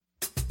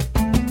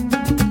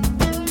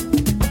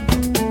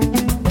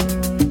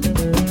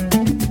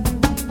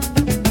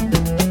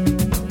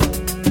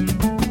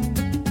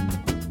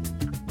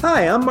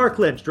Hi, I'm Mark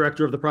Lynch,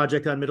 Director of the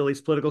Project on Middle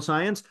East Political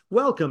Science.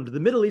 Welcome to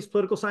the Middle East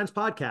Political Science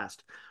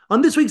Podcast.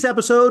 On this week's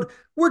episode,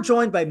 we're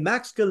joined by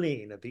Max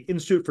Galeen of the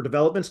Institute for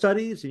Development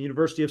Studies at the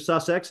University of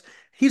Sussex.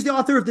 He's the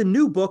author of the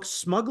new book,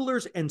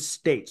 Smugglers and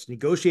States,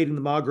 Negotiating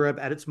the Maghreb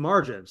at its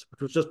Margins,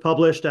 which was just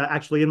published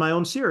actually in my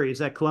own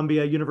series at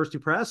Columbia University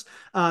Press.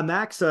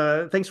 Max,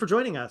 thanks for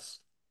joining us.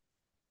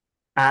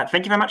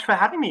 Thank you very much for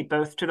having me,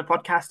 both to the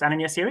podcast and in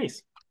your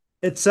series.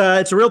 It's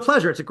a real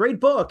pleasure. It's a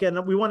great book,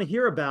 and we want to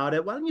hear about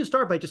it. Why don't you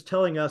start by just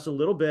telling us a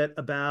little bit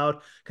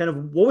about kind of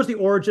what was the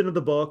origin of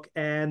the book,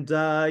 and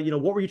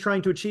what were you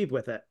trying to achieve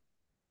with it?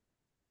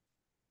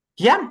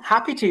 Yeah,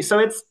 happy to. So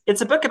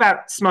it's a book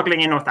about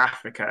smuggling in North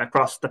Africa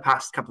across the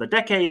past couple of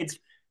decades,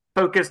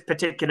 focused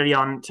particularly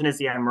on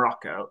Tunisia and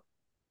Morocco.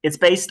 It's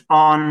based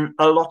on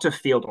a lot of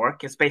field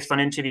work. It's based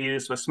on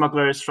interviews with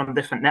smugglers from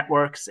different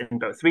networks in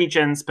both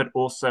regions, but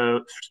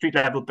also street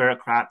level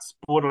bureaucrats,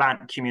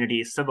 borderland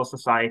communities, civil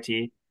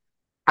society.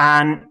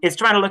 And it's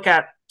trying to look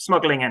at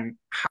smuggling and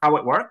how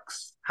it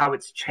works, how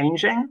it's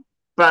changing,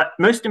 but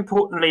most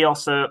importantly,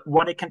 also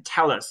what it can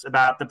tell us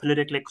about the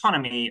political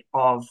economy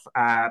of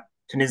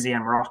Tunisia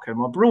and Morocco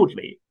more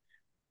broadly.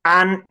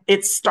 And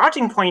its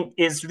starting point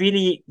is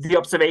really the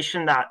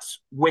observation that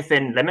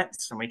within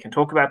limits, and we can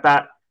talk about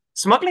that,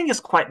 smuggling is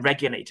quite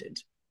regulated.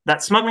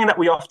 That smuggling that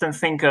we often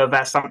think of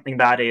as something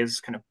that is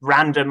kind of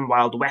random,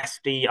 Wild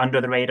Westy, under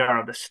the radar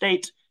of the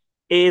state,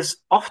 is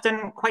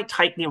often quite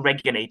tightly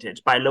regulated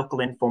by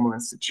local informal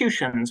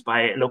institutions,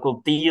 by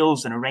local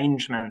deals and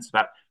arrangements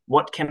about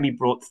what can be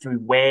brought through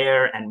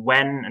where and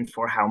when and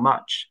for how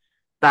much.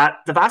 That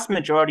the vast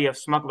majority of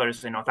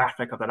smugglers in North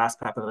Africa over the last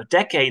couple of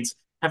decades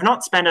have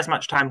not spent as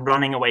much time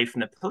running away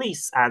from the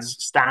police as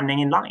standing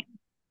in line.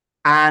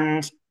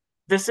 And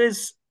this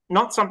is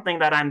not something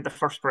that I'm the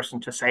first person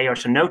to say or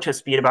to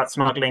notice, be it about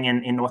smuggling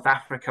in North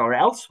Africa or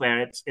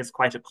elsewhere. It's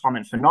quite a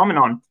common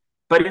phenomenon,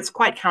 but it's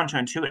quite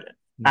counterintuitive.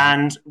 Mm-hmm.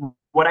 And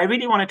what I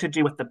really wanted to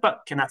do with the book,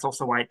 and that's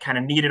also why it kind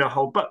of needed a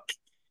whole book,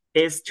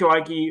 is to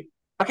argue,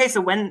 okay,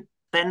 so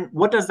then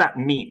what does that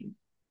mean?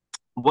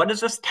 What does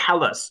this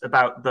tell us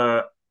about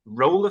the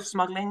role of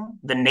smuggling,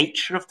 the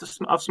nature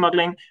of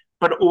smuggling,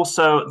 but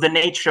also the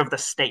nature of the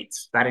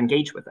states that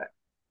engage with it?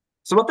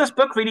 So what this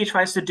book really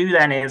tries to do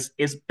then is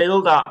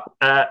build up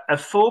a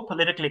full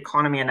political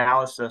economy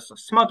analysis of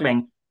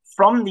smuggling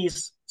from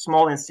these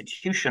small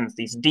institutions,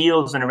 these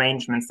deals and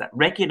arrangements that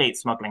regulate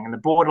smuggling in the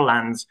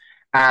borderlands,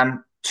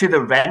 to the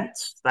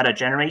rents that are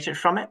generated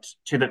from it,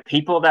 to the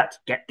people that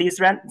get these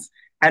rents,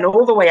 and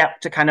all the way up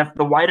to kind of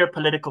the wider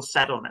political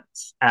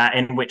settlements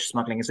in which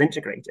smuggling is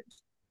integrated.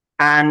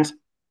 And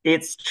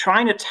it's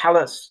trying to tell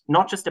us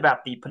not just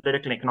about the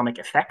political and economic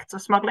effects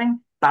of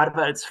smuggling, but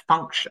about its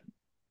function.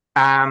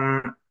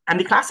 And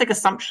the classic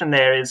assumption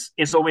there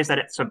is always that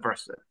it's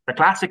subversive. The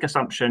classic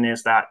assumption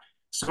is that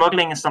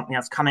smuggling is something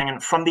that's coming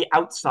in from the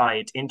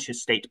outside into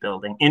state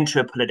building, into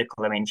a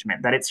political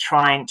arrangement, that it's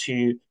trying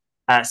to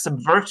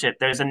subvert it.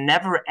 There's a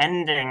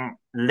never-ending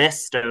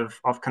list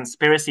of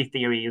conspiracy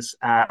theories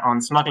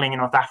on smuggling in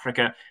North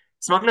Africa.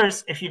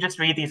 Smugglers, if you just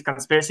read these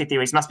conspiracy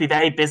theories, must be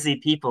very busy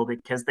people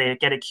because they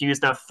get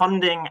accused of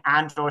funding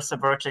and or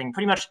subverting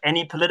pretty much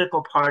any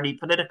political party,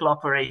 political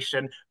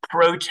operation,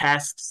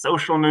 protest,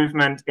 social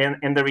movement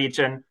in the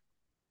region.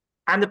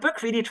 And the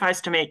book really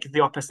tries to make the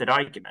opposite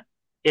argument.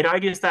 It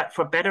argues that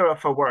for better or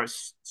for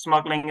worse,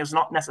 smuggling has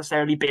not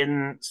necessarily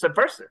been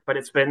subversive, but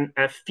it's been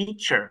a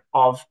feature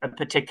of a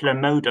particular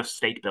mode of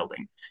state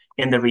building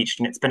in the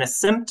region. It's been a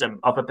symptom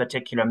of a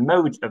particular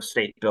mode of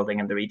state building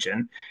in the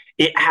region.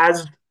 It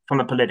has, from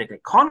a political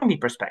economy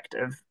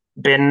perspective,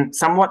 been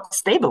somewhat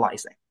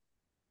stabilizing.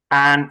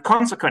 And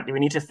consequently, we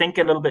need to think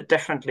a little bit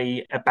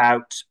differently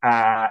about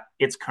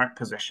its current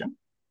position,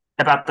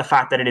 about the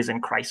fact that it is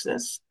in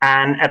crisis,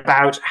 and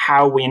about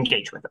how we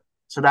engage with it.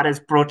 So that is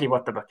broadly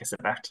what the book is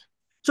about.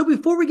 So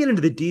before we get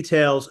into the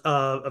details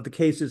of the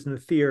cases and the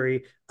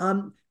theory,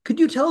 could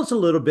you tell us a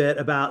little bit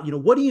about,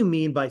 what do you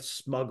mean by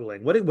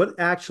smuggling? What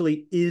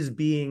actually is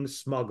being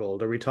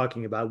smuggled? Are we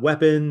talking about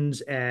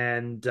weapons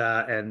and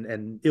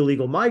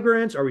illegal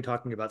migrants? Are we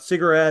talking about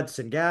cigarettes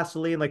and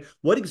gasoline? Like,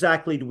 what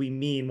exactly do we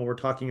mean when we're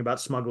talking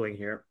about smuggling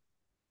here?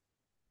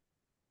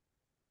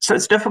 So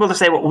it's difficult to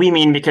say what we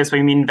mean because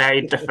we mean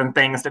very different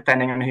things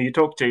depending on who you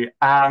talk to.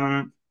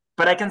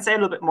 But I can say a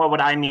little bit more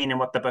what I mean and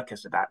what the book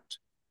is about.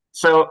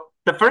 So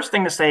the first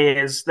thing to say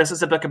is this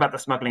is a book about the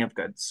smuggling of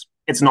goods.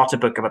 It's not a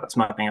book about the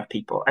smuggling of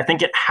people. I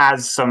think it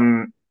has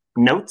some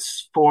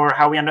notes for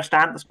how we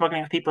understand the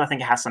smuggling of people. I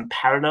think it has some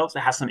parallels, it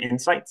has some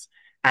insights,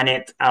 and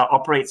it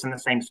operates in the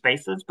same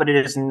spaces, but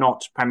it is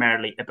not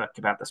primarily a book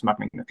about the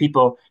smuggling of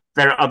people.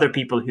 There are other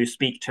people who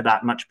speak to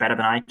that much better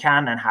than I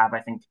can and have,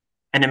 I think,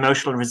 an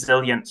emotional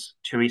resilience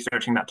to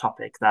researching that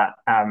topic that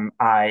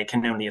I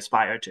can only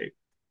aspire to.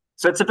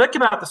 So it's a book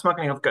about the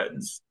smuggling of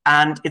goods,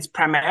 and it's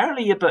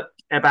primarily a book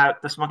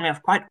about the smuggling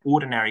of quite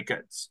ordinary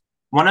goods.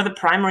 One of the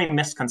primary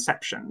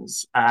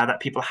misconceptions that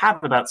people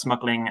have about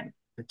smuggling,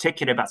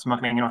 particularly about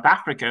smuggling in North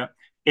Africa,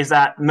 is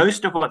that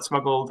most of what's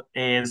smuggled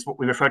is what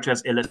we refer to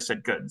as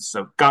illicit goods,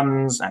 so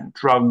guns and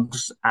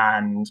drugs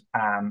and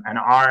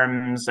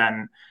arms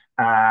and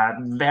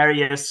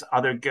various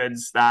other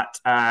goods that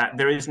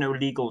there is no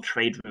legal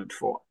trade route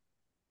for.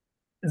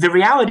 The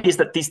reality is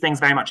that these things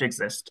very much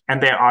exist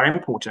and they are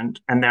important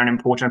and they're an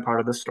important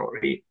part of the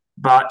story,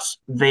 but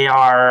they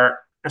are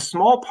a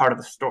small part of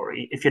the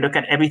story if you look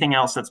at everything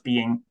else that's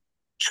being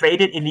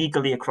traded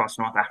illegally across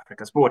North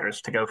Africa's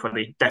borders, to go for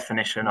the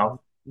definition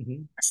of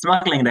Mm-hmm.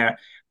 smuggling there.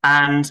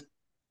 And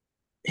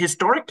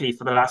historically,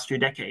 for the last few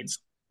decades,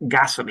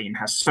 gasoline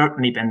has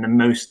certainly been the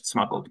most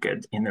smuggled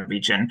good in the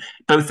region,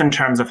 both in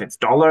terms of its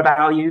dollar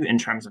value, in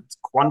terms of its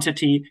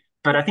quantity,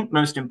 but I think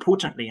most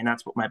importantly, and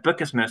that's what my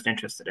book is most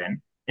interested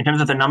in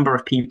terms of the number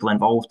of people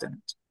involved in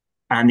it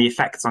and the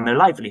effects on their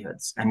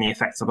livelihoods and the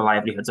effects of the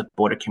livelihoods of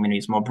border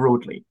communities more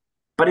broadly.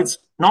 But it's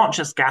not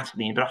just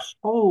gasoline, but a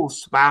whole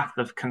swath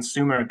of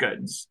consumer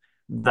goods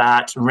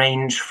that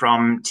range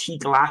from tea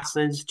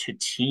glasses to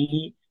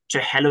tea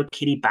to Hello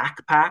Kitty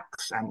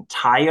backpacks and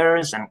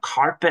tires and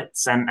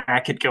carpets, and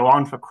I could go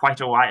on for quite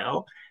a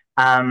while.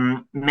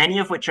 Many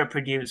of which are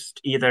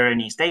produced either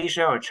in East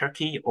Asia or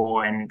Turkey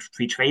or in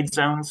free trade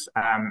zones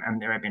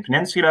and the Arabian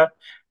Peninsula,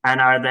 and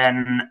are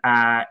then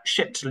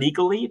shipped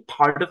legally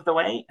part of the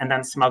way and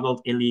then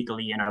smuggled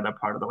illegally another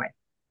part of the way.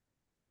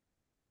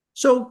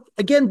 So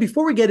again,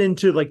 before we get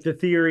into like the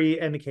theory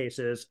and the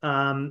cases,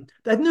 I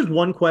think there's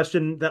one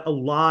question that a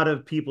lot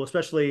of people,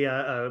 especially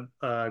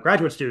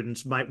graduate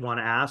students, might want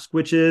to ask,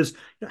 which is,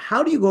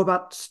 how do you go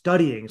about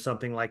studying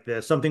something like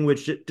this, something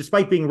which,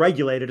 despite being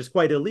regulated, is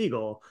quite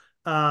illegal?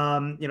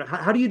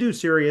 How do you do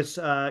serious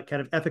kind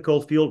of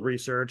ethical field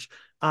research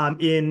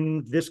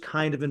in this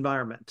kind of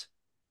environment?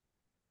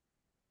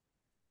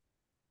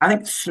 I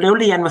think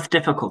slowly and with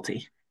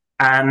difficulty.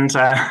 And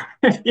I'm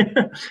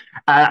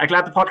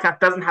glad the podcast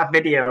doesn't have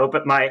video,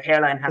 but my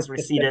hairline has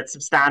receded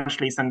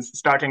substantially since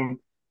starting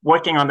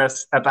working on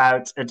this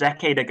about a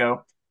decade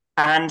ago.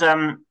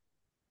 And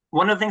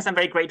one of the things I'm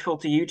very grateful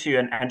to you two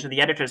and to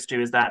the editors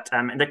too is that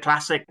the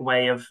classic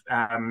way of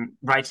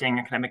writing an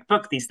academic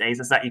book these days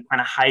is that you kind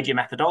of hide your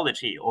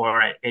methodology,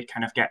 or it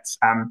kind of gets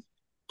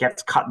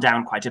cut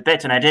down quite a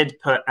bit. And I did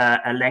put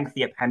a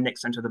lengthy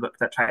appendix into the book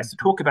that tries to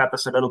talk about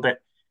this a little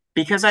bit,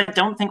 because I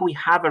don't think we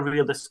have a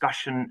real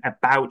discussion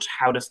about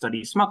how to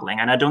study smuggling,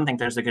 and I don't think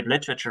there's a good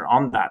literature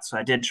on that. So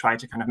I did try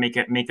to kind of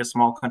make a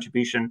small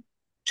contribution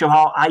to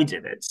how I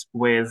did it,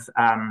 with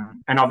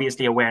an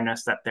obviously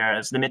awareness that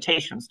there's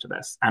limitations to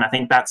this. And I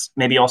think that's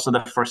maybe also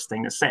the first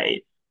thing to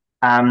say,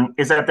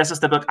 is that this is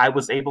the book I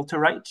was able to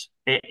write.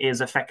 It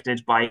is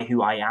affected by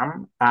who I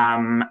am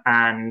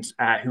and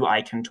who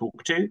I can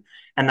talk to.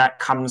 And that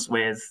comes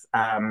with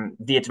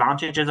the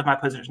advantages of my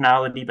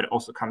positionality, but it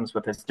also comes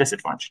with its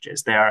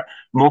disadvantages. There are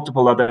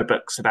multiple other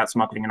books about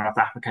smuggling in North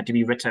Africa to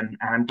be written.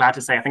 And I'm glad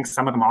to say I think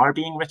some of them are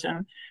being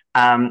written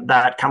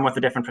that come with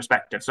a different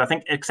perspective. So I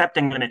think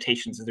accepting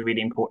limitations is a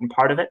really important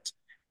part of it.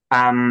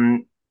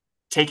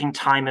 Taking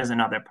time is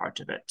another part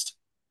of it.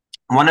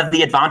 One of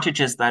the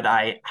advantages that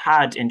I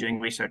had in doing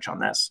research on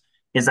this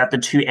is that the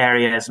two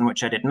areas in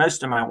which I did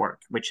most of my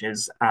work, which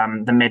is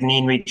the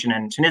Medellin region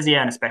in Tunisia,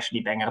 and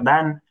especially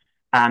Bengerdan,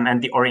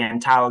 and the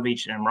Oriental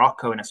region in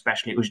Morocco, and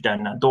especially Oujda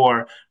and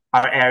Nador,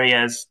 are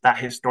areas that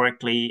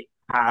historically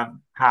have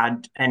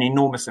had an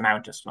enormous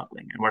amount of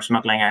smuggling, and where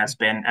smuggling has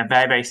been a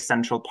very, very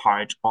central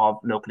part of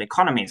local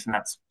economies. And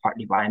that's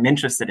partly why I'm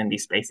interested in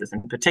these spaces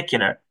in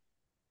particular.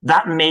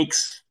 That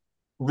makes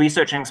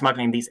researching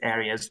smuggling in these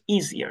areas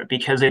easier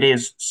because it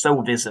is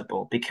so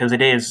visible, because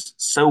it is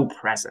so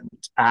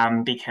present,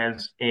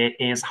 because it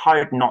is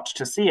hard not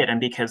to see it,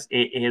 and because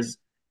it is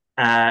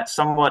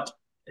somewhat,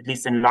 at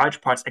least in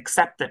large parts,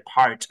 accepted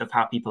part of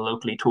how people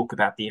locally talk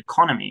about the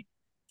economy.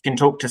 You can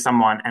talk to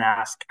someone and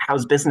ask,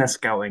 how's business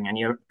going? And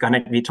you're going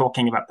to be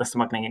talking about the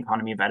smuggling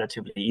economy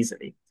relatively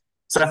easily.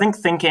 So I think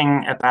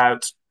thinking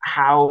about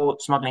how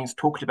smuggling is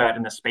talked about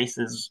in the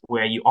spaces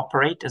where you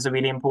operate is a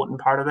really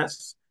important part of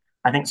this.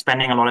 I think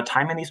spending a lot of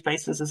time in these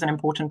places is an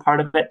important part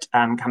of it,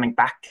 coming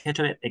back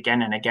to it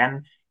again and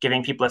again,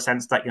 giving people a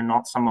sense that you're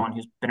not someone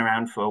who's been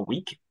around for a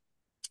week.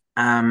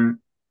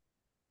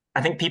 I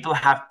think people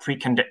have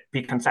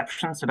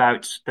preconceptions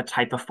about the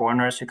type of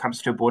foreigners who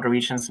comes to border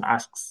regions and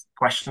asks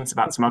questions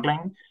about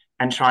smuggling,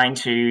 and trying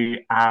to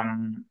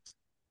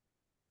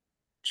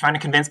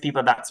convince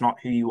people that's not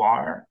who you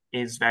are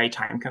is very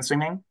time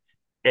consuming.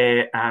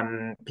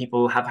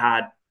 People have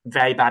had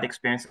very bad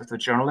experiences with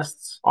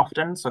journalists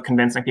often, so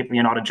convincing people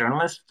you're not a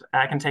journalist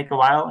can take a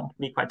while and can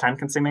be quite time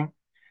consuming.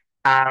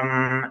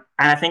 And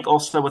I think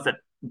also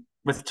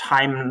with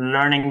time,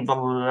 learning the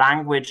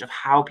language of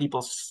how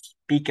people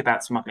speak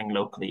about smuggling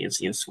locally is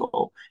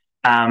useful.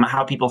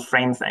 How people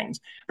frame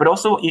things, but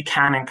also what you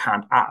can and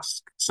can't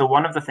ask. So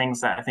one of the things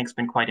that I think has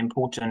been quite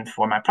important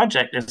for my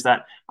project is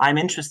that I'm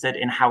interested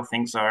in how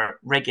things are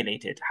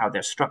regulated, how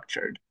they're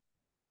structured,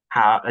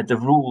 how the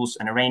rules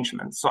and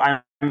arrangements. So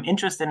I'm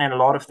interested in a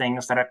lot of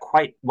things that are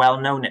quite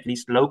well known, at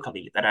least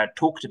locally, that are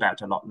talked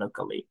about a lot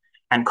locally,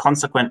 and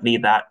consequently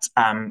that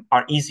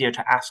are easier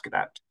to ask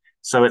about.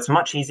 So it's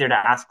much easier to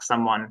ask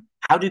someone,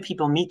 how do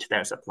people meet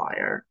their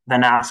supplier,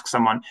 than ask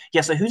someone,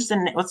 yeah, so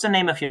what's the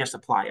name of your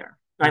supplier?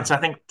 Right. Yeah. So I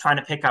think trying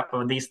to pick up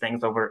on these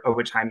things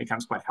over time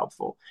becomes quite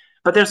helpful.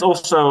 But there's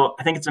also,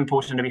 I think it's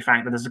important to be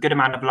frank, that there's a good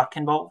amount of luck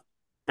involved.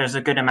 There's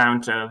a good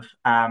amount of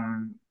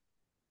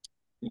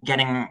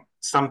getting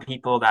some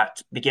people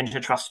that begin to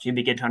trust you,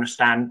 begin to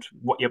understand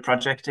what your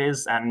project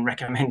is, and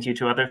recommend you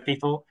to other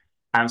people.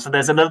 So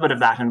there's a little bit of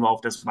that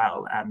involved as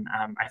well, and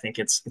I think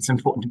it's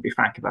important to be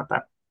frank about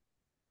that.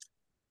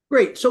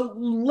 Great. So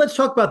let's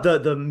talk about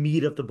the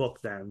meat of the book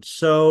then.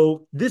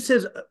 So this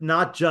is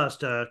not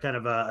just a kind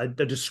of a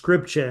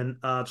description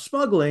of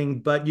smuggling,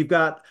 but you've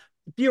got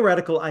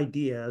theoretical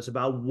ideas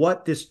about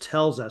what this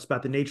tells us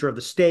about the nature of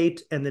the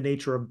state and the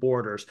nature of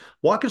borders.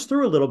 Walk us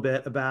through a little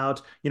bit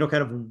about, kind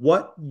of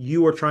what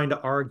you are trying to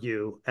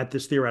argue at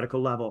this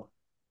theoretical level.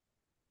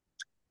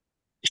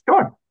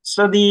 Sure.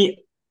 So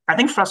I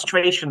think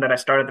frustration that I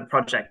started the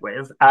project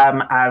with,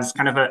 as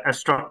kind of a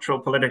structural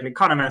political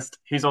economist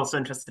who's also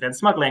interested in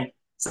smuggling,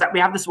 is that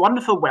we have this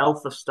wonderful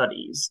wealth of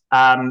studies,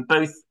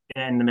 both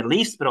in the Middle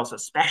East, but also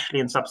especially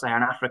in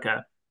sub-Saharan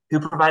Africa, who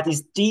provide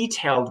these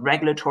detailed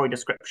regulatory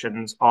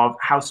descriptions of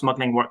how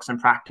smuggling works in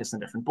practice in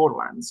different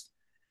borderlands.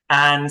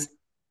 And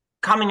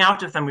coming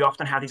out of them, we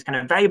often have these kind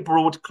of very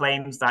broad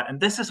claims that, and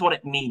this is what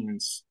it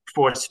means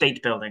for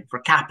state building, for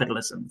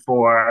capitalism,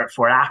 for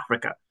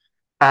Africa.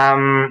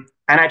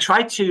 And I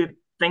try to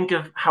think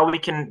of how we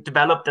can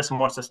develop this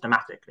more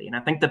systematically. And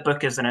I think the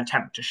book is an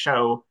attempt to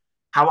show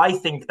how I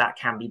think that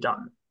can be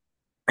done.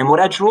 And what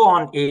I draw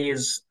on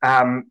is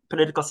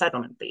political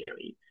settlement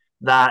theory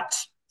that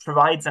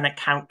provides an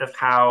account of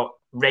how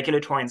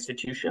regulatory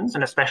institutions,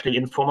 and especially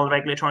informal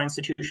regulatory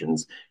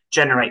institutions,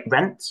 generate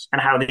rents,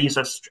 and how these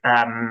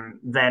are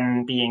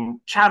then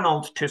being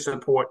channeled to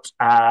support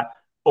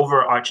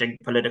overarching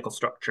political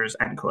structures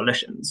and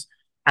coalitions.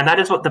 And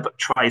that is what the book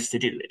tries to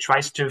do. It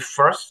tries to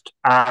first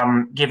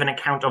give an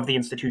account of the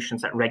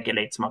institutions that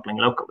regulate smuggling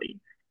locally.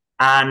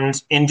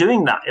 And in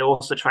doing that, it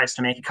also tries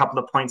to make a couple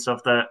of points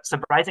of the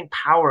surprising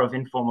power of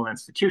informal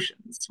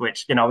institutions,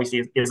 which,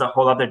 obviously is a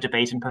whole other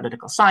debate in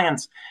political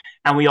science.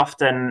 And we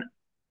often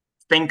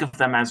think of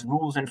them as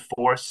rules in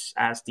force,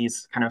 as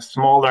these kind of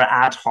smaller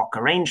ad hoc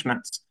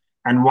arrangements.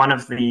 And one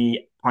of the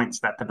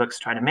points that the book's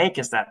trying to make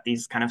is that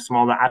these kind of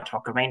smaller ad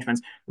hoc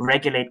arrangements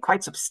regulate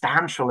quite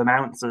substantial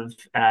amounts of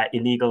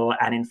illegal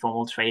and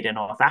informal trade in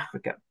North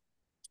Africa.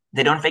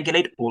 They don't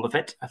regulate all of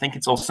it. I think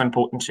it's also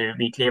important to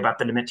be clear about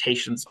the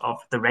limitations of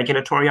the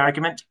regulatory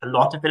argument. A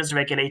lot of it is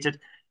regulated.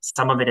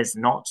 Some of it is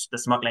not. The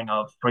smuggling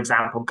of, for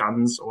example,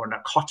 guns or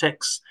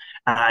narcotics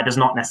does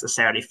not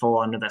necessarily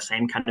fall under the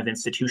same kind of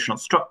institutional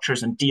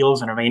structures and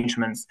deals and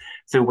arrangements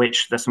through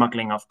which the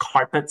smuggling of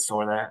carpets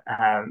or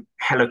the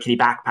Hello Kitty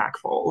backpack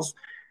falls.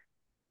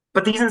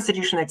 But these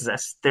institutions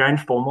exist. They're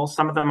informal.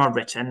 Some of them are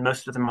written.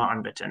 Most of them are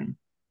unwritten.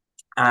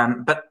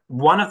 But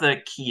one of the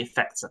key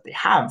effects that they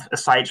have,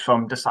 aside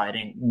from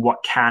deciding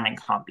what can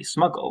and can't be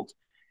smuggled,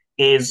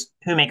 is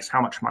who makes how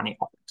much money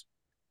off it.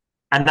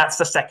 And that's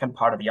the second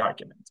part of the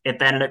argument. It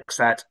then looks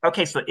at,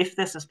 okay, so if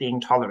this is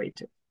being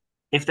tolerated,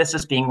 if this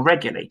is being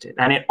regulated,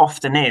 and it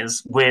often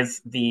is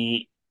with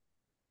the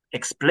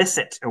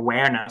explicit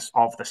awareness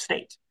of the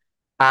state,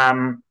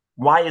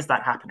 why is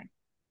that happening?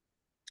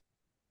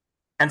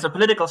 And so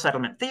political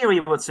settlement theory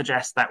would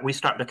suggest that we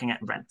start looking at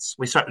rents,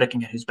 we start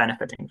looking at who's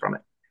benefiting from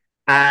it.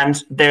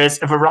 And there's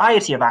a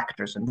variety of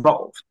actors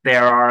involved.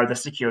 There are the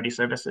security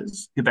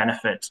services who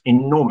benefit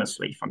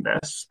enormously from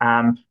this.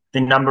 The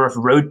number of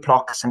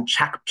roadblocks and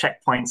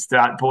checkpoints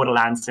throughout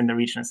borderlands in the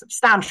region is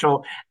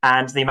substantial,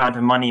 and the amount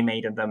of money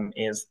made in them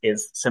is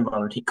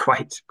similarly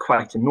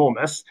quite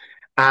enormous.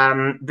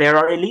 There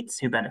are elites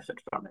who benefit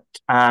from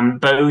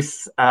it.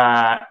 Both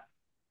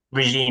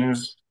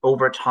regimes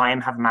over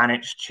time have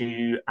managed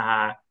to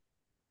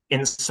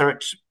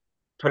insert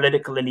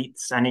political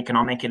elites and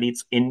economic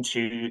elites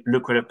into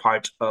lucrative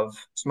part of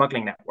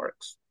smuggling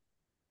networks.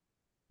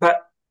 But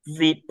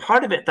the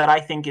part of it that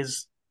I think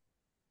is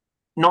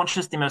not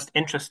just the most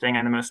interesting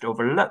and the most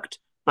overlooked,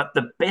 but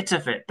the bit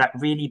of it that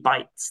really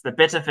bites, the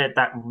bit of it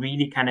that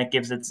really kind of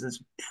gives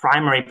its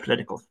primary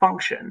political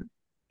function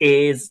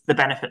is the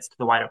benefits to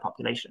the wider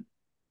population.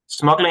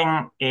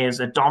 Smuggling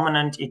is a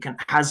dominant,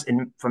 has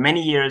for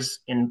many years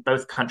in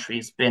both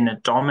countries been a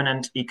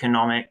dominant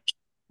economic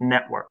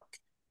network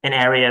in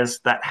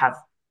areas that have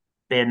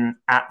been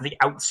at the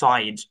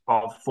outside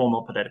of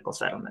formal political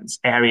settlements,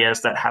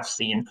 areas that have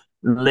seen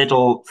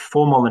little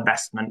formal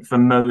investment for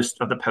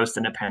most of the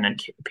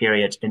post-independent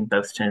period in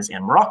both Tunisia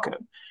and Morocco.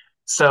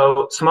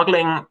 So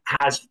smuggling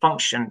has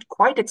functioned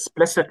quite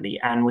explicitly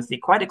and with the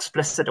quite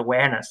explicit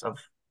awareness of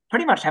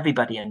pretty much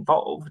everybody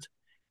involved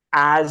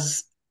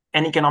as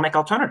an economic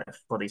alternative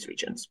for these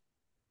regions.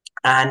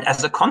 And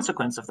as a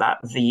consequence of that,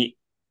 the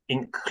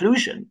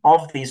inclusion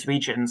of these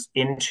regions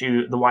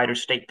into the wider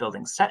state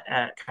building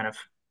kind of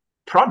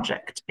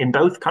project in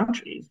both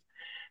countries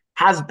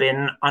has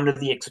been under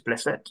the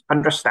explicit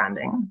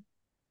understanding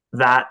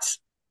that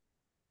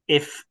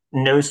if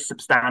no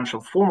substantial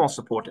formal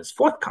support is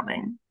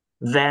forthcoming,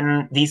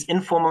 then these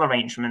informal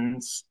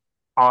arrangements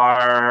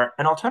are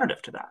an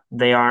alternative to that.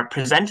 They are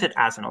presented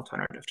as an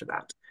alternative to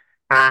that.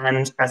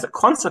 And as a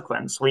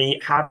consequence, we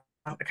have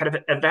a kind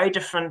of a very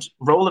different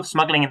role of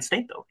smuggling in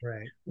state building,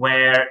 Right.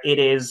 where it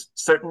is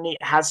certainly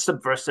has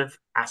subversive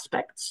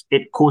aspects.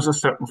 It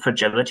causes certain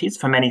fragilities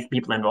for many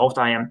people involved.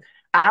 I am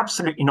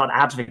absolutely not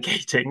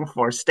advocating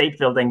for state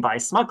building by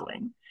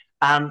smuggling,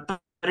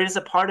 but it is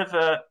a part of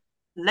a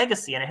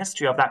legacy and a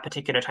history of that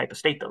particular type of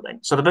state building.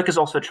 So the book is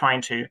also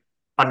trying to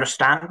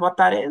understand what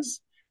that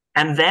is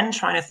and then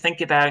trying to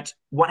think about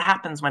what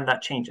happens when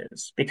that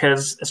changes.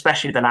 Because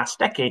especially the last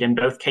decade in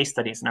both case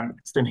studies, and I'm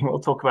assuming we'll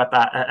talk about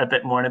that a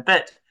bit more in a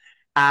bit,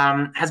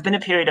 has been a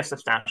period of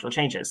substantial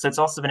changes. So it's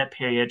also been a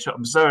period to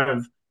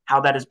observe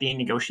how that is being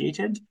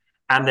negotiated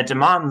and the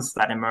demands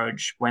that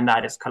emerge when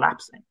that is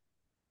collapsing.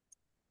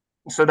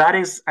 So that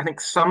is, I think,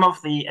 some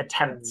of the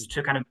attempts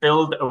to kind of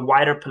build a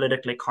wider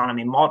political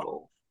economy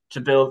model, to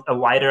build a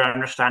wider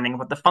understanding of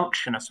what the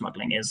function of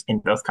smuggling is in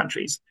both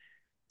countries.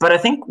 But I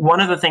think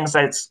one of the things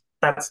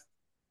that's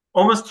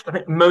almost, I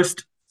think,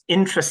 most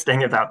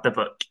interesting about the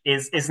book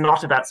is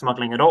not about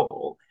smuggling at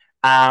all,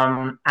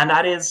 and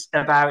that is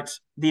about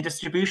the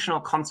distributional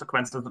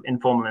consequences of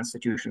informal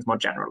institutions more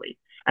generally.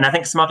 And I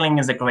think smuggling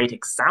is a great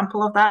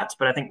example of that,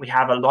 but I think we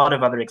have a lot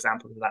of other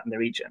examples of that in the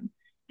region.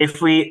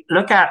 If we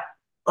look at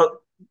uh,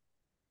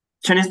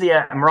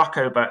 Tunisia and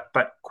Morocco,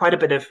 but quite a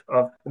bit of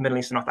the Middle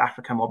East and North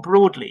Africa more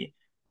broadly,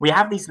 we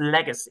have these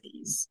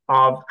legacies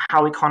of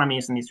how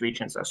economies in these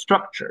regions are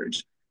structured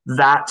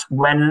that,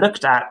 when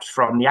looked at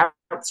from the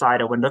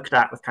outside or when looked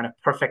at with kind of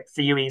perfect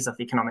theories of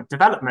economic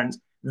development,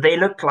 they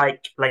look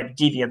like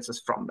deviances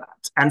from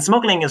that. And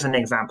smuggling is an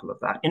example of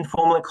that.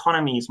 Informal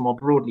economies more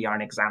broadly are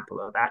an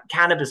example of that.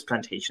 Cannabis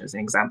plantation is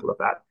an example of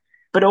that.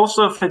 But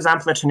also, for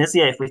example, in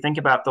Tunisia, if we think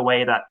about the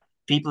way that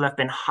people have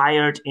been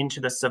hired into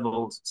the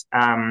civil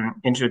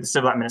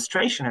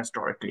administration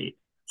historically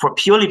for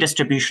purely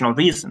distributional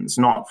reasons,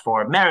 not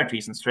for merit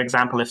reasons. For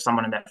example, if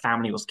someone in their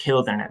family was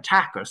killed in an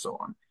attack or so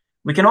on.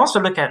 We can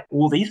also look at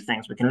all these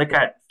things. We can look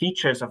at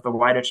features of the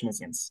wider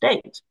Tunisian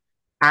state.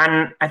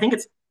 And I think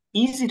it's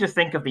easy to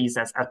think of these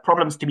as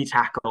problems to be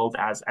tackled,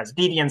 as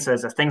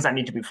deviances, as things that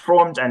need to be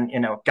formed and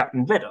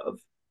gotten rid of.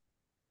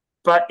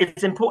 But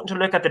it's important to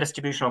look at the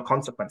distributional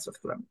consequence of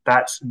them,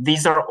 that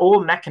these are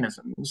all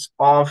mechanisms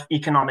of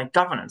economic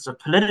governance, of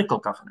political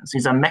governance.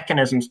 These are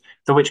mechanisms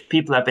through which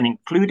people have been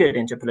included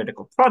into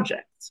political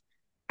projects.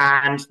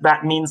 And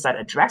that means that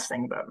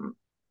addressing them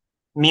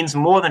means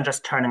more than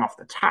just turning off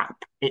the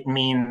tap. It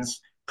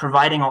means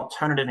providing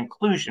alternative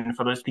inclusion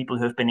for those people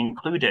who have been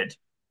included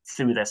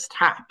through this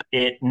tap.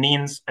 It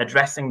means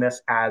addressing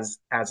this as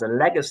a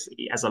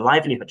legacy, as a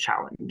livelihood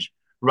challenge,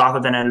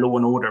 rather than a law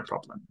and order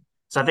problem.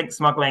 So I think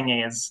smuggling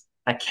is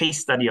a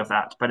case study of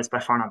that, but it's by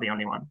far not the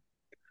only one.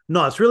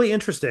 No, it's really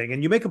interesting.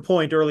 And you make a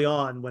point early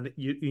on when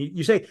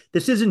you say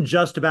this isn't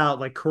just about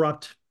like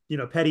corrupt,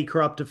 petty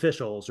corrupt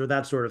officials or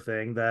that sort of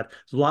thing, that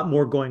there's a lot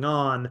more going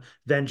on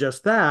than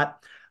just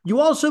that. You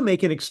also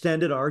make an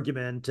extended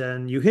argument,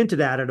 and you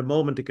hinted at it a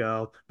moment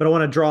ago, but I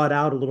want to draw it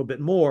out a little bit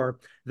more,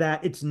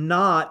 that it's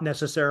not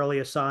necessarily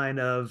a sign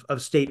of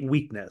state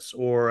weakness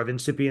or of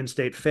incipient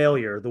state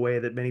failure, the way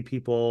that many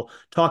people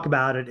talk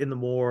about it in the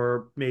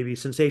more maybe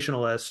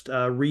sensationalist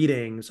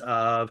readings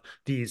of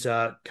these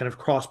kind of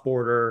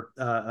cross-border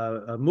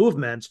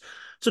movements.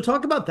 So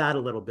talk about that a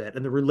little bit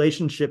and the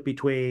relationship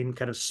between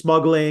kind of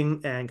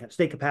smuggling and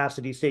state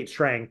capacity, state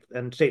strength,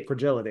 and state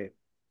fragility.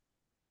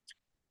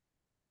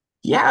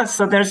 Yeah,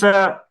 so there's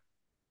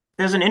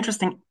an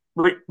interesting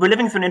we're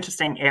living through an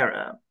interesting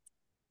era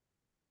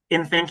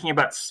in thinking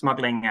about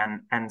smuggling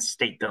and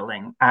state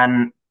building.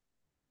 And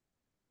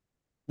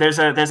there's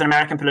an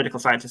American political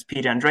scientist,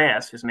 Peter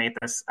Andreas, who's made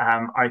this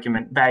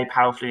argument very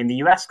powerfully in the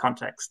US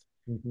context.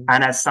 Mm-hmm.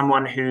 And as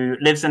someone who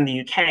lives in the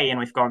UK, and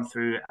we've gone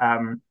through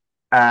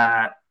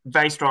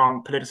very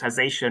strong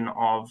politicization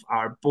of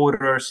our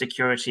border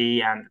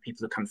security and the people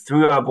who come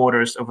through our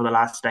borders over the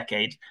last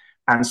decade.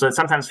 And so it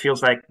sometimes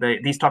feels like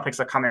these topics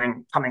are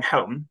coming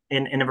home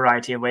in a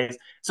variety of ways.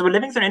 So we're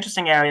living through an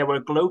interesting area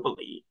where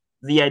globally,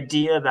 the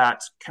idea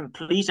that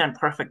complete and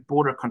perfect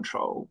border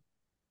control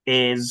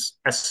is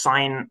a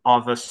sign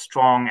of a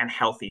strong and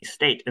healthy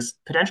state, is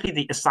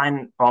potentially a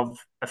sign of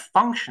a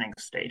functioning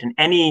state. And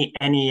any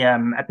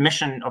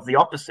admission of the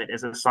opposite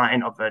is a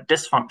sign of a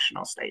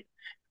dysfunctional state.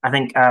 I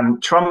think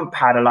Trump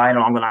had a line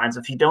along the lines,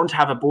 if you don't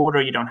have a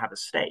border, you don't have a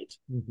state.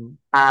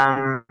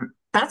 Mm-hmm.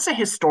 That's a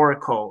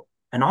historical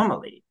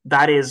anomaly.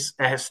 That is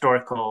a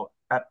historical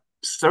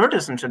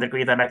absurdism to the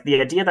degree that, like,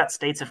 the idea that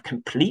states have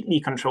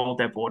completely controlled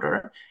their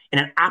border in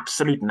an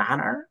absolute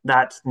manner,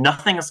 that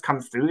nothing has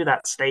come through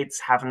that states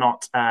have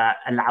not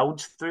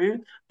allowed through,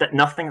 that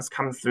nothing has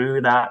come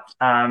through that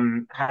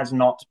has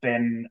not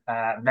been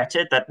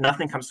vetted, that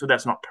nothing comes through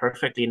that's not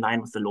perfectly in line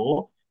with the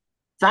law.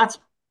 That's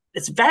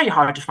It's very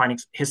hard to find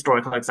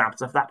historical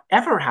examples of that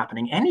ever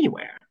happening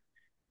anywhere.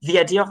 The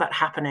idea of that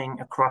happening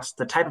across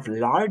the type of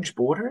large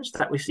borders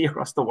that we see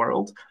across the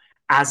world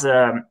as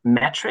a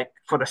metric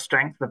for the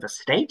strength of a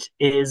state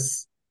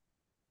is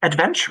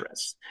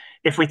adventurous.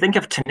 If we think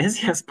of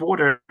Tunisia's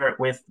border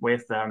with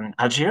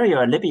Algeria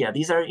or Libya,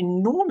 these are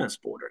enormous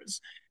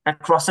borders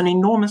across an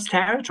enormous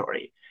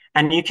territory,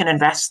 and you can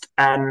invest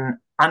an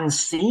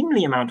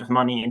unseemly amount of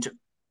money into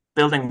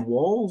building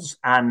walls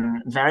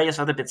and various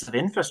other bits of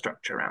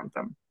infrastructure around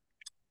them.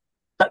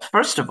 But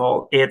first of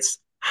all, it's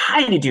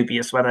highly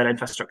dubious whether that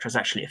infrastructure is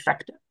actually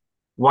effective.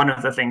 One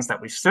of the things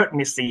that we've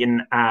certainly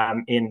seen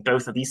in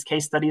both of these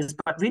case studies,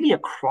 but really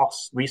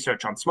across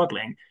research on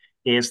smuggling,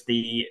 is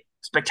the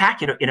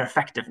spectacular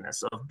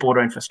ineffectiveness of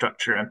border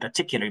infrastructure and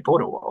particularly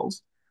border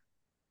walls.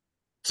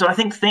 So I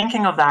think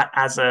thinking of that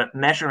as a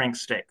measuring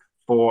stick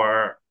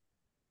for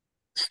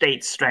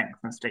state strength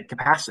and state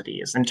capacity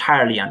is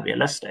entirely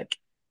unrealistic.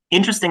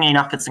 Interestingly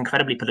enough, it's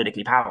incredibly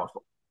politically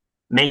powerful.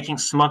 Making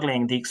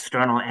smuggling the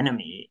external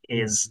enemy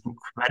is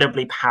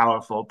incredibly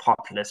powerful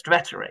populist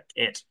rhetoric.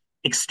 It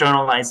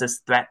externalizes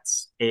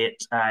threats.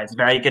 It is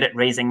very good at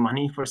raising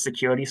money for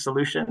security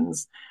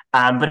solutions,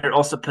 but it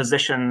also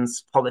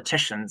positions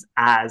politicians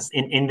as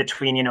in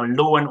between,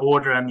 law and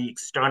order and the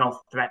external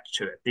threat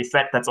to it, the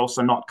threat that's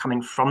also not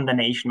coming from the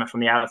nation but from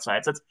the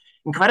outside. So it's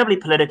incredibly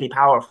politically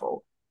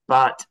powerful,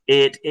 but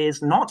it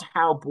is not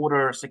how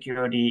border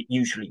security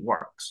usually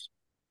works.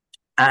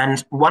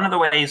 And one of the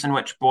ways in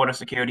which border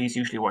security is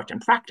usually worked in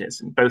practice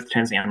in both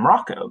Tunisia and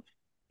Morocco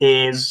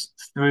is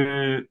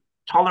through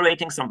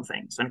tolerating some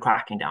things and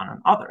cracking down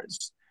on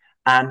others.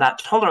 And that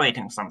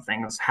tolerating some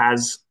things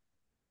has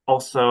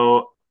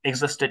also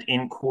existed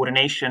in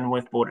coordination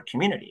with border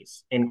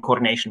communities, in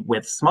coordination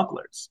with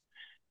smugglers.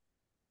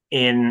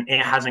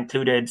 It has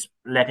included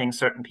letting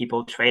certain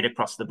people trade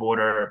across the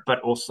border, but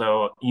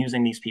also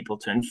using these people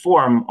to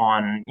inform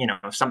on,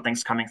 if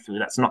something's coming through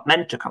that's not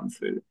meant to come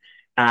through,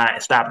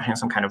 establishing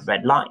some kind of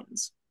red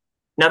lines.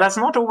 Now, that's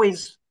not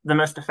always the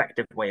most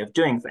effective way of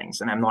doing things,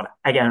 and I'm not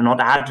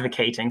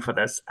advocating for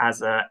this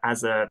as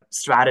a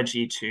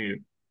strategy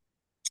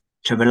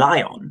to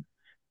rely on,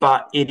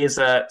 but it is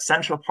a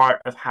central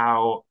part of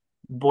how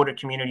border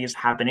communities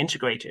have been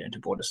integrated into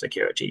border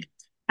security.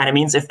 And it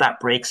means if that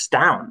breaks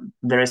down,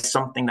 there is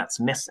something that's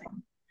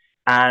missing.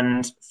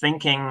 And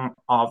thinking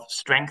of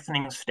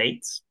strengthening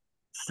states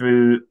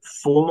through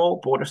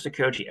formal border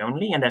security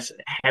only, and there's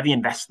heavy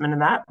investment in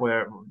that,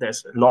 where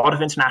there's a lot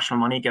of international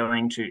money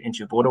going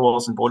into border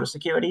walls and border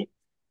security.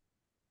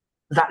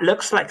 That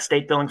looks like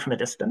state building from a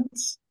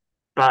distance,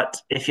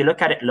 but if you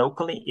look at it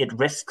locally, it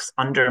risks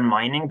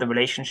undermining the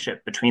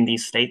relationship between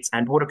these states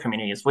and border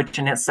communities, which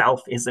in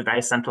itself is a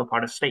very central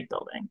part of state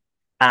building.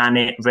 And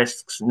it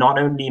risks not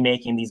only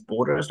making these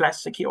borders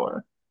less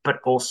secure, but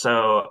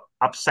also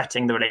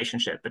upsetting the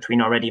relationship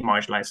between already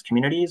marginalized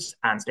communities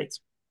and states.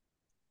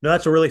 No,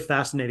 that's a really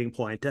fascinating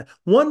point.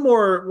 One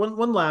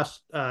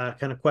last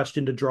kind of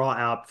question to draw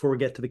out before we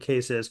get to the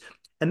cases,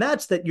 and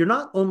that's that you're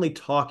not only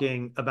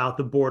talking about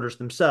the borders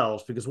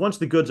themselves, because once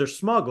the goods are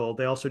smuggled,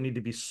 they also need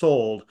to be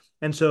sold.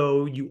 And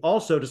so you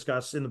also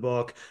discuss in the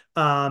book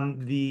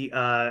the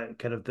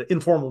kind of the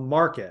informal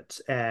market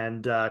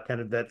and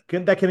kind of that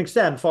can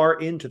extend far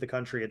into the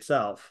country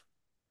itself.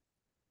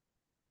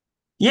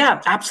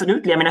 Yeah,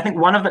 absolutely. I mean, I think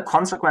one of the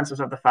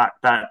consequences of the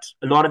fact that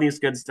a lot of these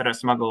goods that are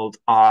smuggled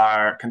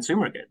are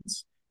consumer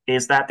goods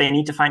is that they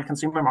need to find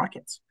consumer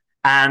markets.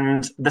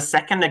 And the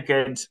second a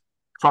good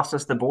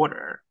crosses the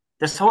border,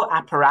 this whole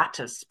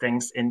apparatus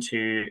springs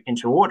into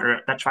order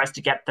that tries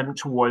to get them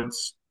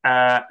towards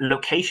a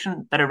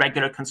location that a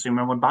regular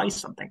consumer would buy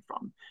something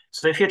from.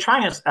 So if you're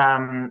trying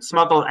to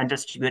smuggle and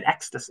distribute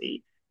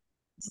ecstasy,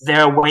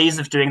 there are ways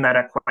of doing that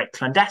are quite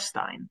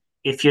clandestine.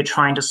 If you're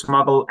trying to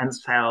smuggle and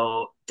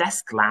sell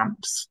desk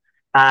lamps,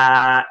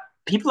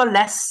 people are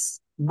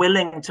less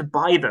willing to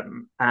buy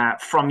them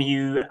from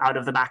you out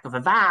of the back of a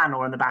van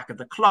or in the back of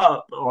the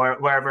club or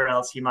wherever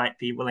else you might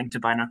be willing to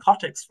buy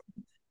narcotics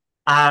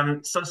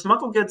from. So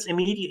smuggled goods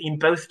immediately in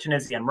both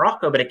Tunisia and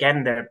Morocco, but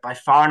again, they're by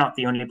far not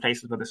the only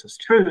places where this is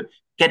true,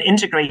 get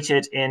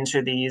integrated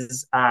into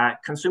these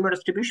consumer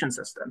distribution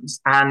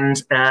systems.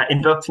 And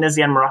in both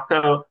Tunisia and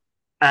Morocco,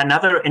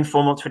 another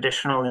informal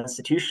traditional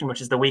institution,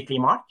 which is the weekly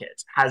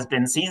market, has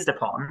been seized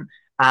upon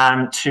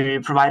to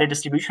provide a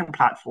distribution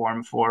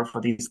platform for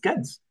these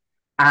goods.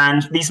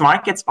 And these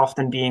markets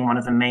often being one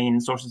of the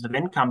main sources of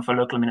income for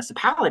local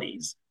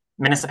municipalities.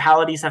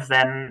 Municipalities have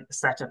then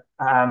set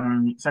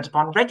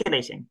upon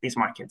regulating these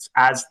markets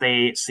as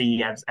they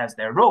see as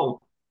their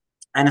role.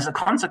 And as a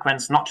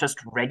consequence, not just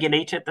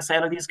regulated the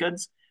sale of these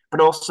goods, but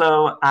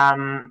also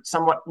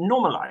somewhat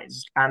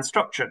normalized and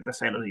structured the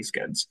sale of these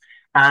goods,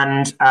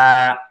 and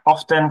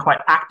often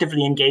quite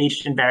actively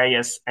engaged in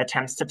various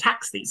attempts to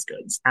tax these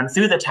goods. And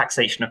through the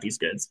taxation of these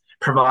goods,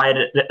 provide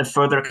a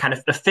further kind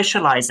of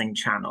officializing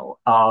channel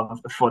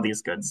for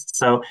these goods.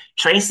 So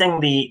tracing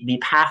the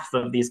path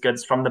of these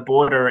goods from the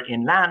border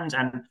inland,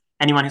 and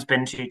anyone who's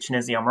been to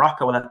Tunisia or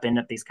Morocco will have been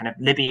at these kind of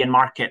Libyan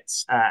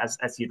markets, as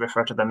you'd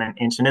refer to them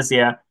in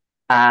Tunisia,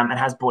 and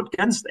has bought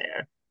goods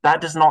there. That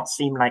does not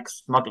seem like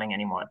smuggling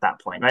anymore at that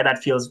point, right?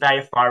 That feels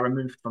very far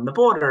removed from the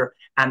border.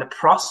 And the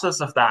process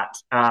of that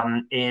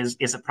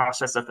is a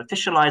process of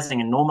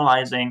officializing and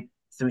normalizing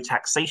through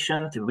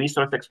taxation, through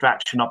resource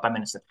extraction, not by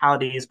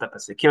municipalities, but by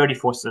security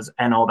forces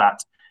and all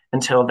that.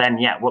 Until then,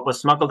 yeah, what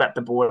was smuggled at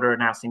the border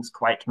now seems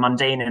quite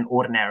mundane and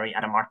ordinary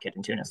at a market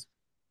in Tunis.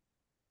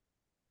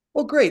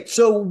 Well, great.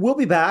 So we'll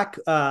be back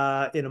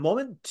in a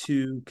moment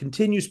to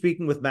continue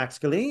speaking with Max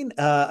Galeen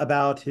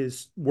about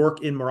his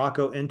work in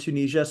Morocco and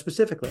Tunisia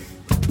specifically.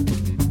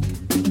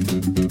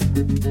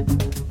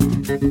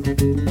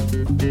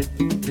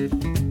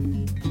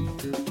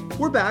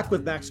 We're back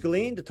with Max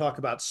Galeen to talk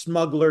about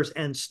Smugglers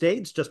and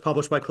States, just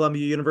published by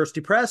Columbia University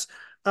Press.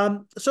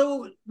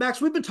 So, Max,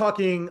 we've been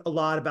talking a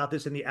lot about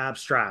this in the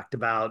abstract,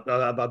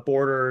 about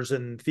borders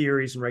and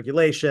theories and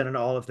regulation and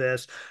all of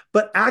this.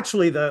 But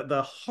actually,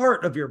 the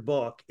heart of your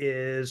book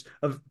is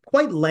of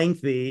quite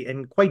lengthy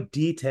and quite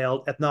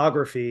detailed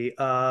ethnography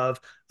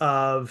of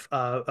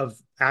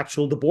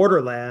actual the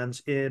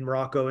borderlands in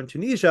Morocco and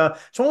Tunisia.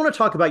 So I want to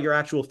talk about your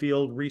actual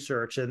field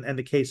research and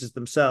the cases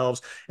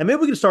themselves. And maybe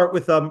we can start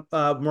with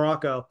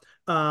Morocco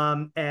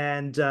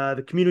and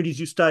the communities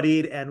you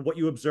studied and what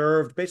you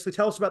observed. Basically,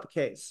 tell us about the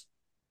case.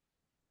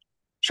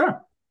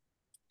 Sure.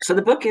 So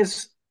the book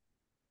is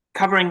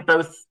covering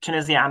both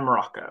Tunisia and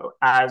Morocco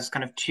as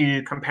kind of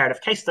two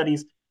comparative case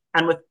studies.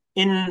 And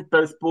within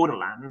both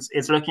borderlands,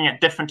 is looking at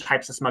different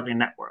types of smuggling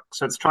networks.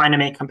 So it's trying to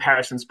make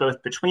comparisons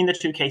both between the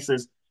two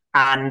cases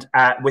and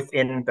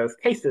within both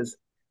cases.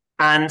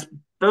 And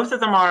both of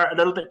them are a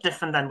little bit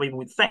different than we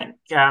would think.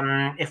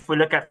 If we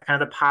look at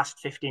kind of the past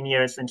 15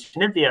 years in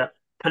Tunisia,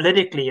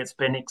 politically, it's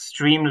been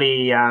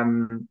extremely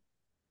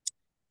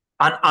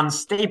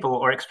unstable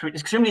or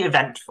extremely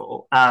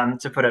eventful,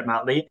 to put it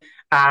mildly.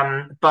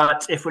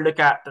 But if we look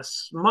at the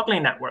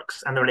smuggling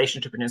networks and the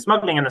relationship between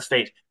smuggling and the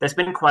state, there's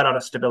been quite a lot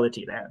of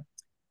stability there.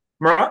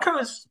 Morocco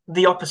is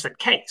the opposite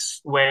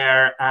case,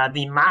 where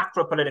the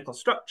macro political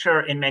structure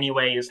in many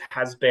ways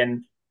has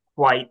been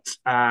quite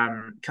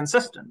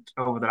consistent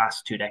over the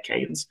last 2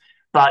 decades.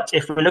 But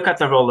if we look at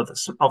the role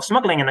of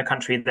smuggling in the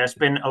country, there's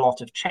been a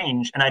lot of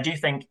change. And I do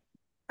think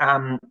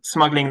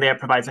smuggling there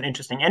provides an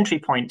interesting entry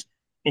point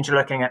into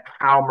looking at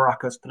how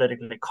Morocco's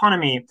political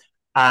economy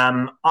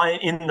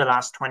in the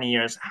last 20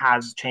 years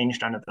has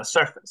changed under the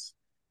surface.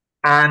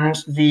 And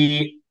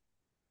the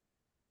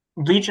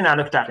region I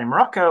looked at in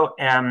Morocco,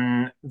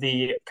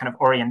 the kind of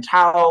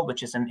Oriental,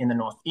 which is in the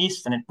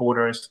northeast, and it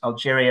borders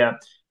Algeria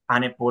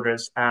and it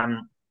borders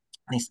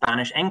the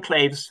Spanish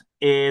enclaves,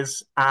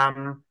 is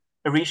a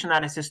region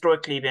that has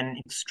historically been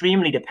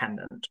extremely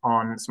dependent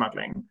on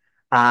smuggling,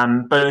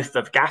 both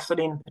of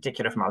gasoline,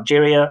 particularly from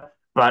Algeria,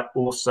 but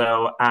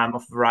also of a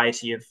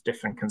variety of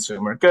different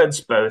consumer goods,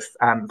 both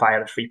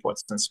via the free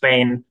ports in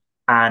Spain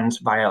and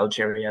via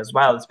Algeria as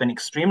well. It's been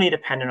extremely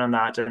dependent on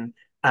that. And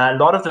a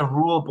lot of the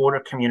rural border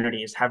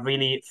communities have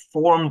really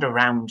formed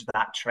around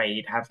that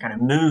trade, have kind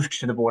of moved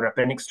to the border,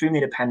 been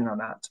extremely dependent on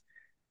that.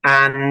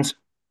 And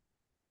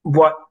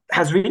what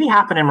has really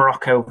happened in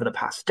Morocco over the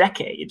past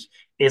decade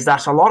is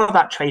that a lot of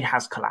that trade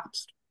has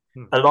collapsed.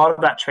 A lot of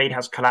that trade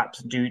has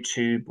collapsed due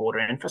to border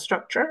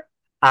infrastructure,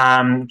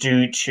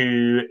 due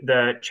to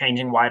the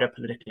changing wider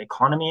political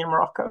economy in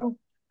Morocco,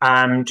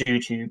 due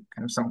to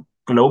kind of some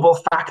global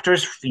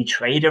factors, free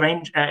trade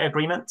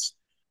agreements.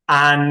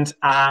 And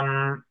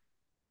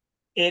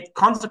it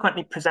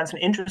consequently presents an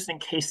interesting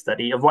case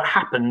study of what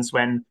happens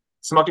when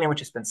smuggling, which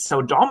has been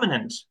so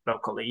dominant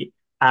locally,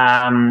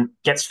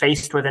 gets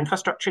faced with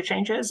infrastructure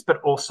changes, but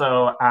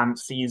also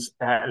sees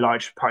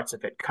large parts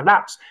of it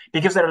collapse,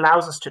 because it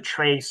allows us to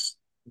trace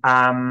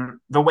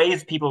the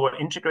ways people were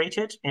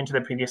integrated into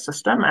the previous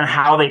system and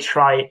how they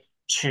try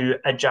to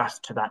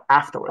adjust to that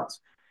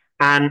afterwards.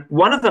 And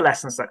one of the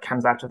lessons that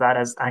comes out of that,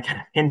 as I kind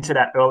of hinted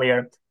at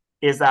earlier,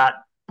 is that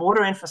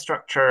border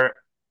infrastructure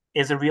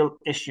is a real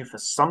issue for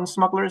some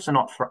smugglers and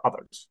not for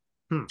others.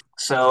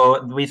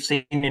 So we've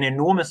seen an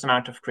enormous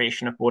amount of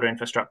creation of border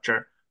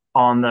infrastructure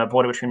on the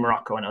border between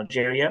Morocco and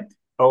Algeria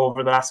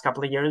over the last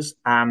couple of years.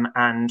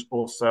 And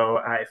also,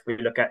 if we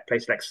look at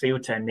places like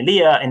Ceuta and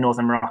Melilla in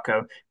northern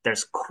Morocco,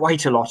 there's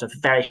quite a lot of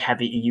very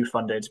heavy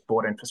EU-funded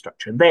border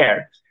infrastructure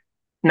there.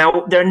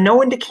 Now, there are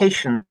no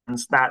indications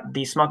that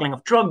the smuggling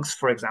of drugs,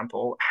 for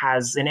example,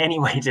 has in any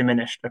way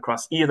diminished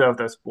across either of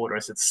those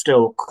borders. It's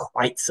still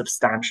quite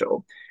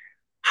substantial.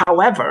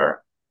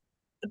 However,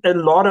 a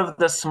lot of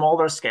the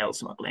smaller scale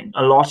smuggling,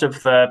 a lot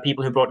of the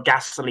people who brought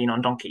gasoline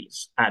on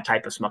donkeys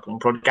type of smuggling,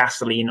 brought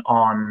gasoline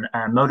on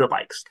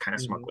motorbikes kind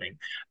of smuggling,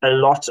 a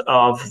lot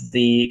of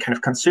the kind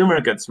of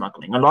consumer goods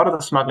smuggling, a lot of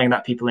the smuggling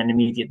that people in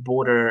immediate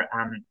border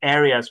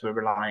areas were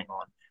relying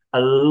on,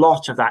 a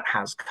lot of that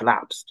has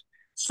collapsed.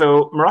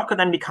 So Morocco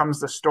then becomes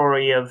the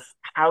story of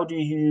how do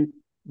you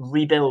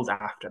rebuild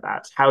after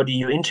that? How do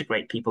you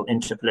integrate people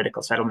into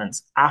political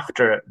settlements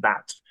after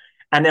that?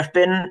 And there have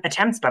been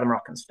attempts by the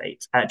Moroccan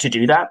state to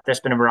do that. There's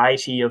been a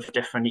variety of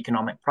different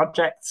economic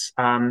projects,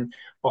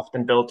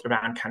 often built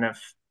around kind of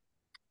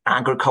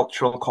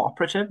agricultural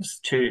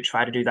cooperatives to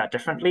try to do that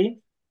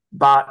differently.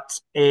 But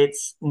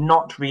it's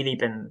not really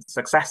been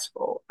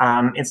successful.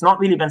 It's not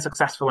really been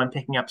successful in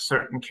picking up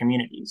certain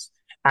communities.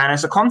 And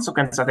as a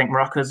consequence, I think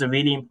Morocco is a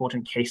really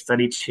important case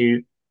study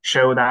to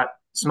show that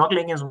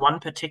smuggling is one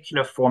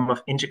particular form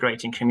of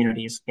integrating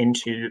communities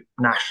into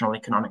national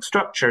economic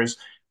structures,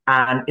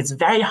 and it's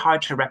very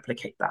hard to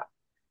replicate that.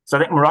 So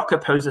I think Morocco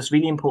poses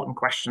really important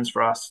questions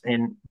for us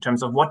in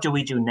terms of what do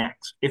we do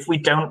next if we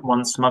don't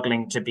want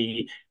smuggling to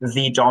be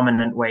the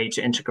dominant way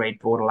to integrate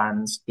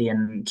borderlands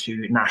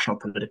into national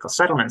political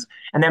settlements.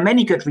 And there are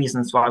many good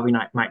reasons why we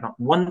might not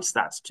want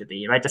that to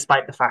be, right?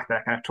 Despite the fact that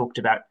I kind of talked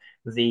about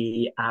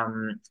the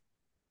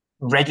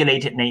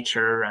regulated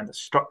nature and the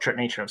structured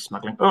nature of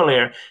smuggling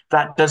earlier,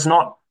 that does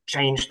not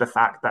change the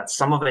fact that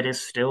some of it is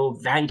still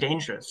very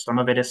dangerous. Some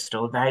of it is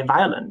still very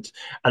violent.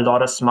 A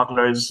lot of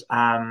smugglers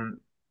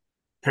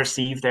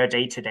perceive their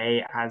day to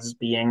day as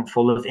being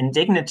full of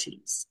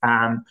indignities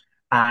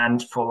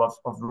and full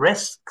of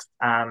risks.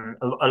 A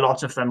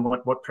lot of them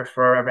would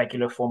prefer a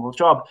regular formal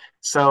job.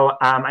 So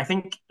I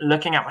think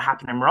looking at what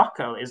happened in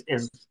Morocco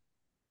is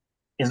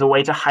a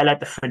way to highlight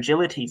the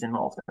fragilities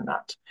involved in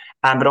that,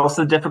 but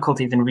also the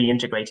difficulties in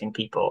reintegrating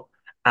people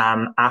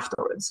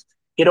afterwards.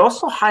 It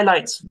also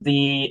highlights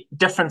the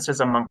differences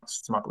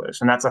amongst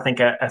smugglers, and that's, I think,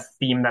 a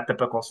theme that the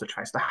book also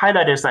tries to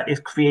highlight, is that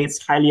it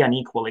creates highly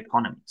unequal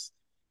economies,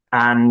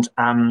 and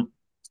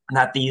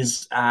that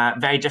these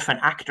very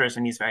different actors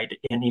in these very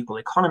unequal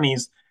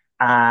economies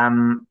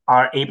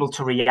are able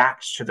to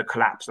react to the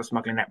collapse of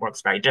smuggling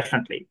networks very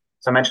differently.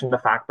 So I mentioned the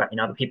fact that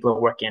the people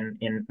who work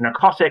in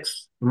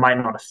narcotics might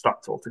not have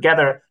stopped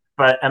altogether,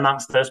 but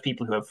amongst those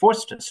people who are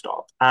forced to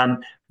stop,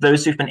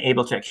 those who've been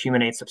able to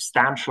accumulate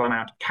substantial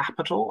amount of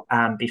capital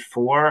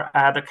before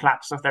the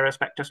collapse of their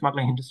respective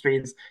smuggling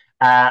industries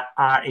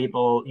are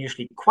able,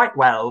 usually quite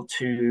well,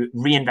 to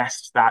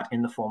reinvest that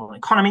in the formal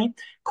economy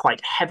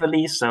quite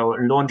heavily. So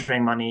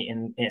laundering money,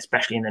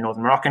 especially in the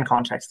Northern Moroccan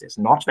context, is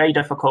not very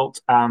difficult.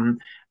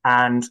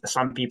 And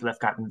some people have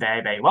gotten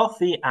very, very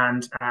wealthy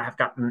and have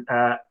gotten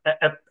a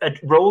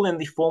role in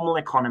the formal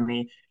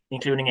economy,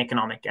 including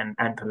economic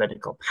and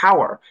political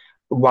power.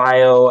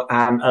 While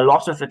a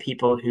lot of the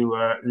people who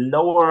are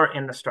lower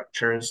in the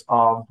structures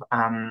of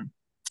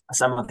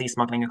some of these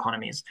smuggling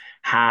economies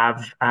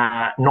have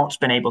not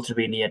been able to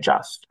really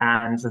adjust.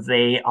 And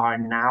they are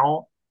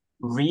now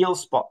real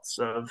spots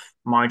of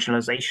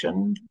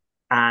marginalization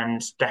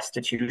and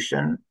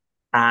destitution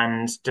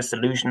and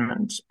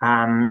disillusionment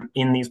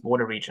in these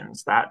border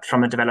regions that,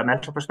 from a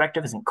developmental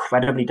perspective, is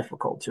incredibly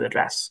difficult to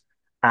address.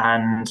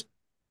 And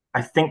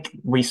I think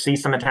we see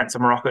some attempts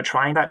of Morocco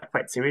trying that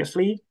quite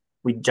seriously.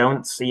 We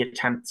don't see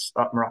attempts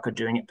of Morocco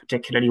doing it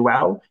particularly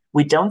well.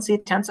 We don't see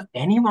attempts of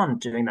anyone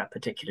doing that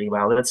particularly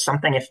well. It's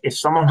something, if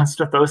someone wants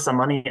to throw some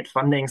money at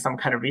funding some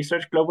kind of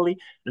research globally,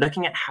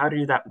 looking at how to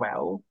do that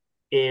well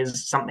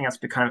is something that's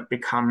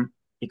become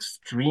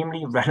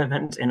extremely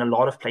relevant in a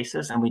lot of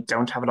places, and we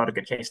don't have a lot of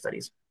good case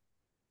studies.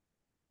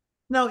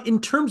 Now,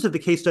 in terms of the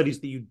case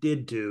studies that you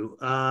did do,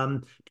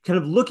 kind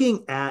of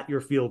looking at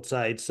your field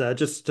sites,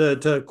 just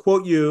to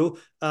quote you,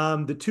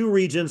 the two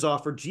regions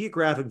offer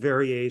geographic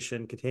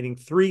variation containing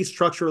three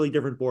structurally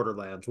different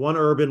borderlands: one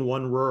urban,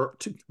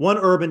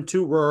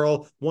 two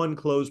rural, one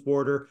closed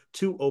border,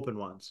 two open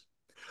ones.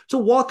 So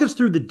walk us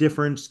through the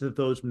difference that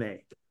those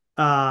make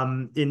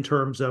in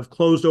terms of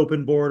closed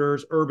open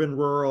borders, urban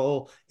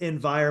rural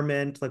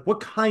environment. Like, what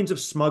kinds of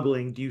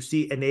smuggling do you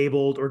see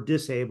enabled or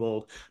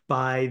disabled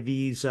by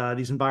these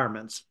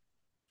environments?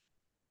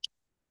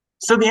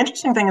 So the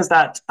interesting thing is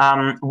that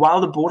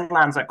while the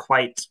borderlands are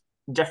quite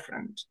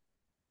different,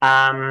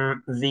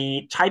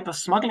 the type of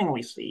smuggling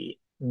we see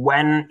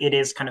when it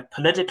is kind of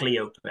politically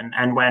open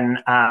and when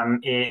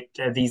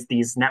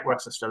these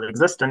networks are still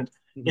existent is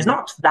Mm-hmm.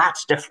 not that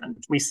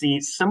different. We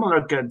see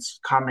similar goods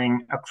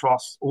coming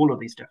across all of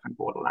these different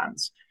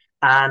borderlands.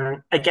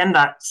 And again,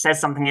 that says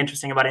something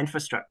interesting about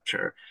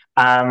infrastructure.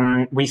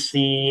 We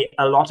see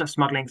a lot of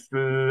smuggling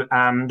through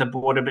the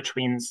border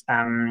between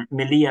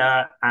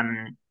Melilla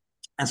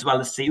as well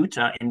as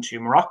Ceuta into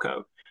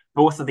Morocco.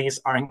 Both of these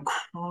are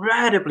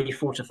incredibly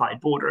fortified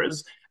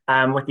borders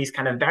with these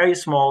kind of very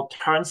small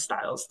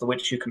turnstiles through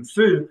which you come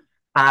through.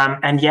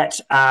 And yet,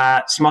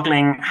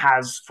 smuggling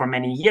has for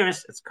many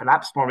years, it's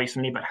collapsed more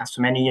recently, but has for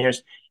many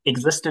years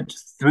existed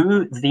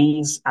through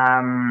these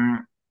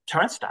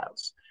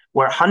turnstiles,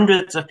 where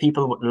hundreds of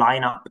people would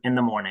line up in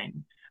the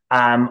morning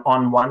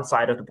on one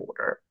side of the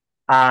border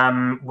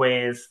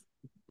with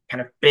kind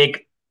of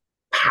big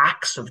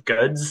packs of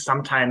goods,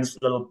 sometimes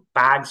little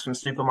bags from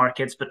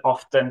supermarkets, but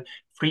often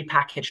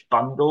prepackaged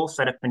bundles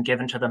that have been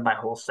given to them by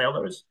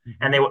wholesalers. And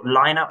Mm-hmm. they would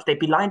line up, they'd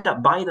be lined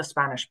up by the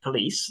Spanish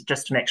police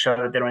just to make sure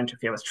that they don't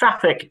interfere with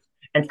traffic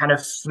and kind of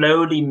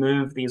slowly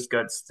move these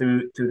goods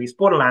through these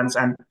borderlands.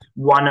 And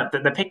one of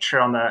the picture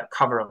on the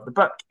cover of the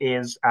book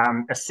is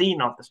a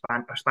scene of the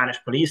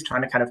Spanish police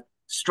trying to kind of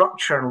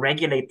structure and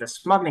regulate the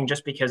smuggling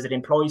just because it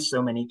employs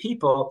so many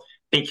people,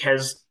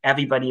 because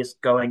everybody is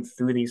going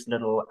through these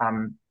little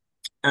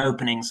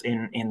openings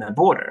in the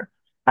border.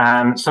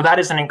 So that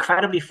is an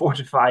incredibly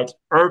fortified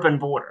urban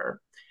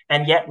border,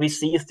 and yet we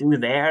see through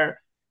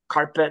there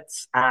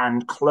carpets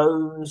and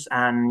clothes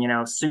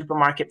and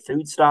supermarket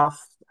food stuff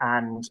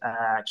and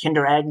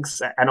Kinder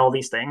eggs and all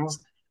these things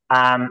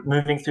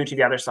moving through to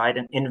the other side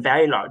in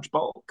very large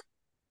bulk.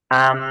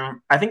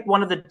 I think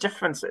one of the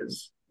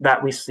differences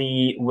that we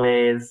see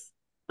with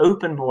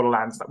open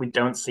borderlands that we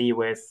don't see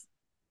with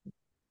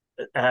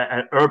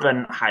an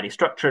urban, highly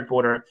structured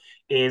border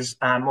is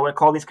what we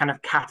call these kind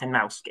of cat and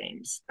mouse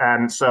games.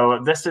 So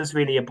this is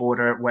really a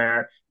border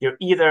where you're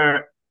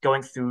either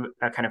going through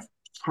a kind of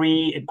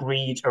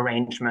pre-agreed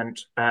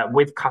arrangement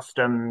with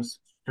customs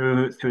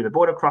through the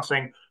border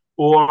crossing,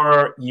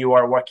 or you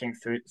are working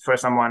for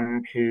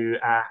someone who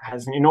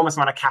has an enormous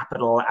amount of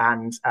capital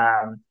and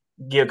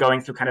you're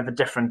going through kind of a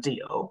different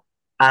deal.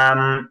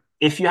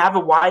 If you have a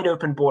wide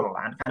open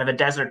borderland, kind of a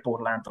desert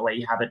borderland, the way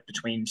you have it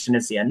between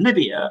Tunisia and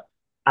Libya,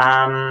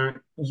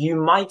 you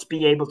might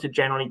be able to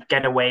generally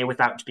get away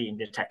without being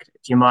detected.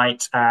 You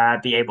might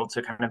be able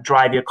to kind of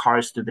drive your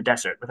cars through the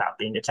desert without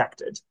being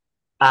detected.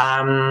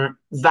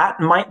 That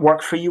might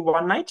work for you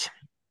one night,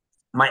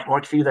 might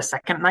work for you the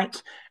second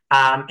night.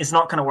 It's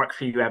not going to work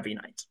for you every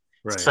night.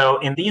 Right. So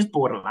in these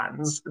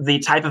borderlands, the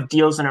type of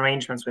deals and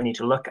arrangements we need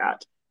to look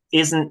at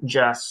isn't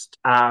just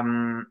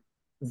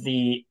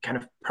the kind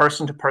of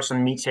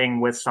person-to-person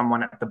meeting with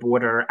someone at the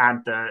border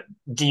and the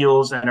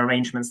deals and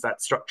arrangements that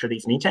structure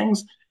these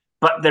meetings,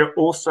 but they're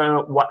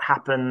also what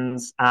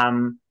happens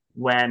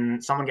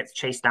when someone gets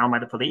chased down by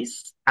the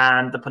police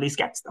and the police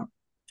gets them.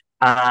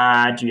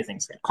 Do your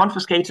things get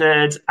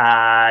confiscated?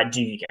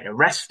 Do you get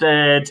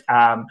arrested?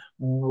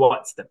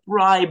 What's the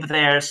bribe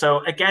there? So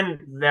again,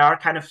 there are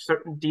kind of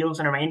certain deals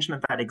and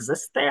arrangements that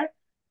exist there,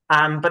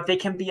 but they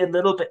can be a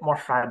little bit more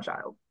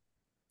fragile.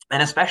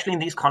 And especially in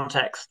these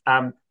contexts,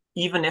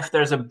 even if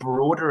there's a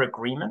broader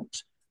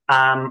agreement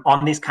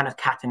on these kind of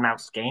cat and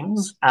mouse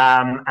games,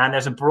 and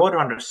there's a broader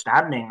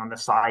understanding on the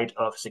side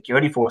of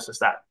security forces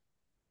that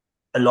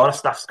a lot of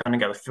stuff's going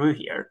to go through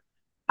here.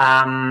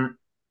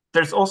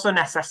 There's also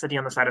necessity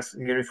on the side of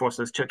security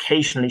forces to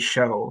occasionally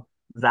show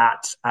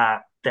that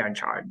they're in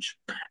charge,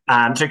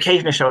 to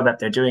occasionally show that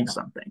they're doing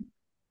something.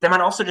 There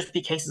might also just be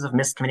cases of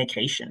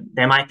miscommunication.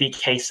 There might be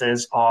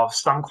cases of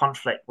some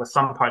conflict with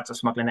some parts of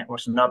smuggling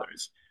networks and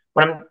others.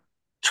 What I'm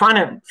trying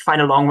to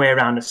find a long way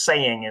around of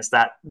saying is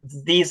that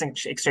these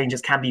exchanges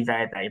can be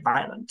very, very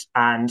violent,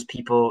 and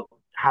people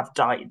have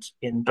died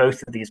in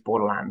both of these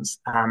borderlands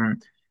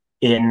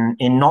in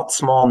not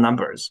small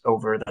numbers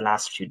over the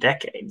last few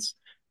decades.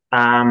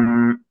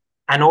 And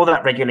all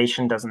that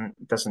regulation doesn't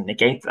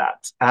negate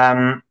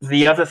that.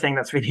 The other thing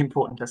that's really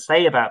important to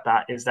say about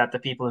that is that the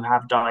people who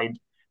have died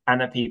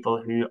and the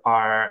people who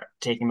are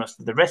taking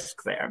most of the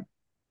risk there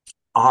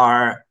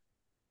are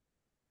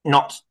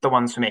not the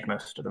ones who make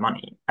most of the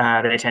money.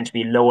 They tend to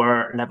be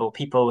lower level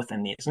people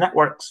within these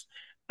networks,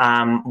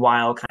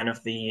 while kind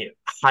of the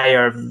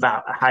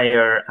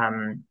higher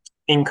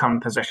income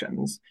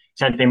positions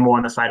tend to be more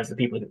on the side of the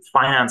people who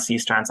finance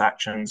these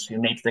transactions, who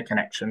make the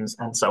connections,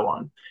 and so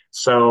on.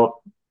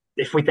 So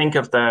if we think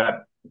of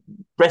the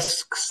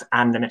risks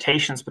and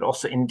limitations, but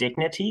also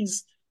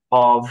indignities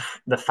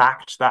of the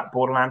fact that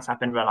borderlands have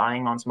been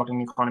relying on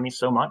smuggling economies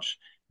so much,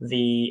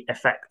 the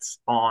effects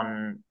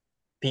on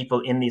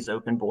people in these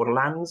open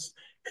borderlands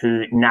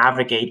who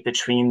navigate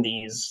between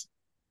these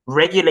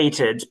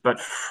regulated but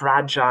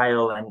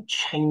fragile and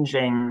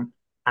changing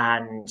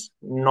and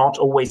not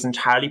always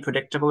entirely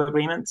predictable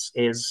agreements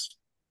is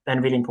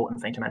a really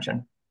important thing to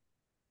mention.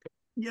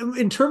 Yeah,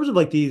 in terms of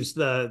like these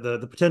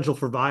the potential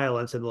for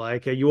violence and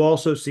like you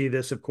also see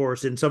this, of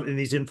course, in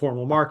these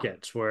informal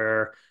markets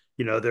where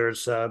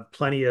there's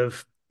plenty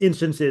of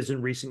instances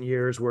in recent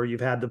years where you've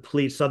had the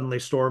police suddenly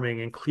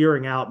storming and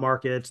clearing out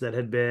markets that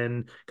had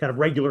been kind of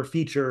regular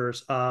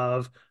features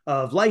of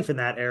life in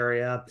that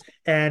area,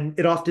 and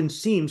it often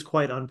seems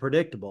quite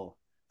unpredictable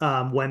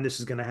when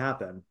this is going to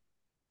happen.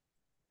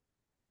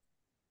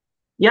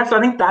 Yeah, so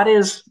I think that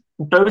is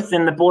both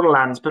in the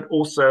borderlands, but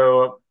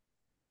also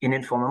in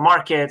informal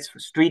markets, for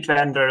street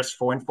vendors,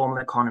 for informal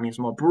economies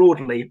more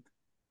broadly.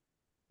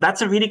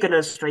 That's a really good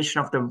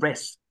illustration of the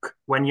risk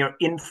when you're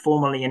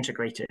informally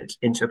integrated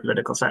into a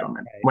political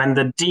settlement. Right. When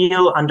the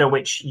deal under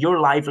which your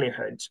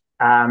livelihood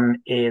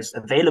is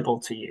available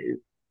to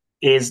you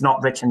is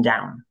not written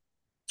down,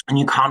 and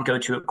you can't go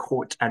to a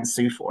court and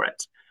sue for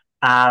it.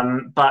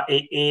 But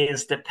it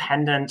is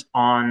dependent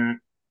on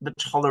the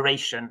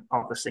toleration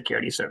of the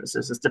security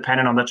services. It's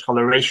dependent on the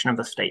toleration of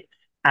the state.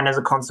 And as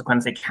a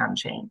consequence, it can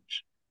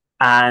change.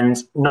 And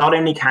not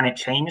only can it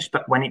change,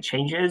 but when it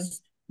changes,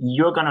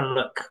 you're going to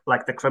look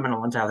like the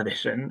criminal on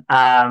television,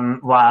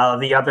 while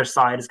the other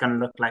side is going to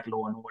look like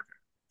law and order.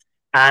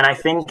 And I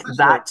think Especially,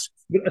 that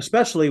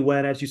especially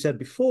when, as you said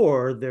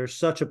before, there's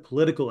such a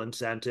political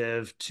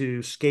incentive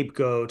to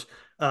scapegoat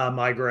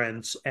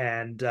migrants,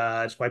 and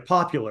it's quite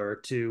popular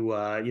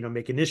to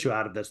make an issue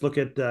out of this. Look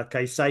at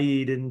Kais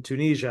Saied in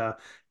Tunisia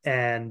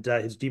and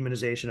his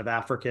demonization of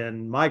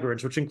African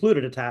migrants, which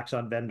included attacks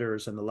on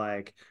vendors and the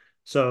like.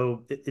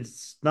 So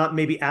it's not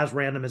maybe as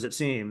random as it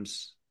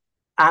seems.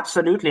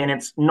 absolutely, and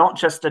it's not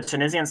just a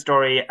Tunisian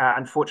story.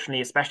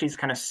 Unfortunately, especially these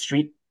kind of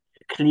street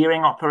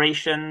clearing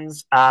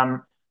operations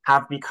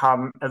have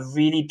become a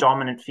really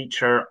dominant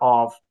feature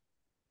of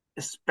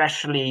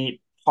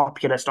especially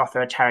populist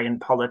authoritarian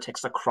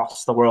politics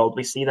across the world.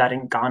 We see that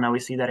in Ghana, we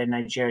see that in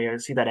Nigeria, we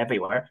see that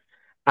everywhere.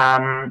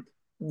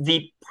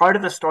 The part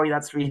of the story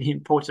that's really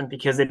important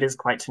because it is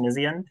quite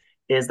Tunisian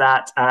is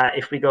that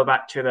if we go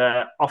back to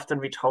the often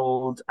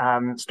retold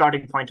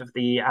starting point of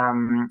the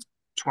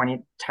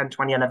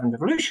 2011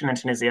 revolution in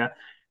Tunisia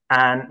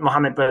and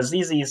Mohamed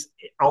Bouazizi's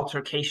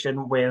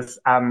altercation with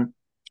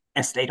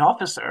a state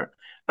officer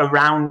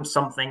around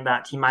something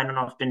that he might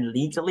not have been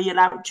legally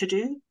allowed to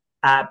do,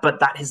 but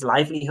that his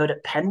livelihood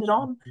depended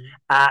on.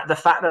 The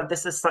fact that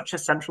this is such a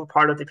central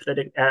part of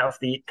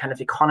the kind of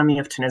economy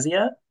of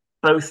Tunisia,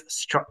 both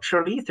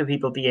structurally through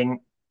people being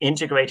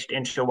integrated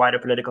into a wider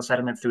political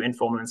settlement through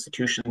informal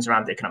institutions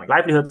around the economic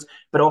livelihoods,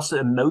 but also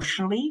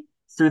emotionally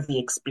through the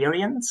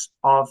experience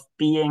of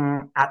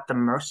being at the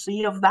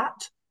mercy of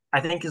that, I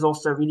think is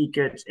also a really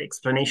good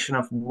explanation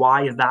of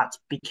why that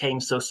became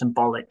so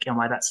symbolic and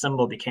why that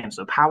symbol became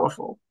so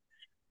powerful.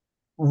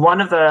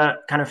 One of the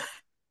kind of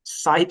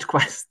side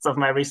quests of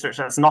my research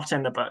that's not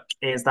in the book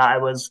is that I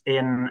was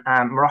in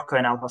Morocco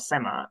in Al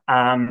Hoceima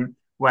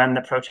when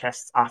the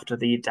protests after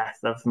the death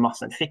of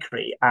Mohsen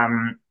Fikri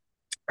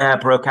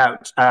broke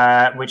out,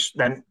 which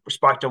then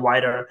sparked a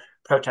wider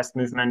protest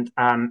movement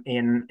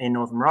in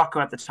northern Morocco.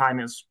 At the time,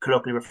 it was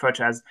colloquially referred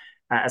to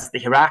as the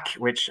Hirak,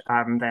 which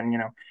then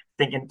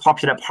I think in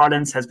popular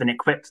parlance has been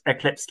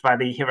eclipsed by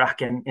the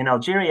Hirak in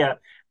Algeria.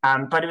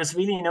 But it was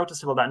really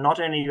noticeable that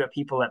not only were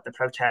people at the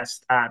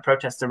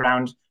protests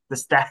around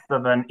this death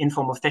of an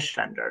informal fish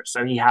vendor.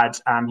 So he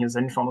was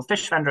an informal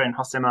fish vendor in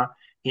Hoceima.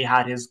 He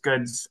had his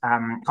goods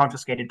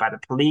confiscated by the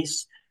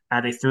police.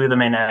 They threw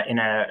them in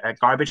a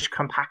garbage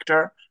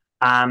compactor,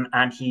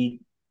 and he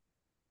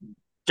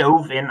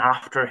dove in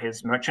after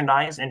his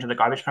merchandise into the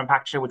garbage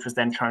compactor, which was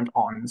then turned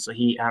on. So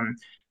he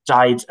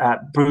died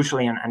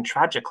brutally and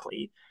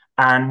tragically.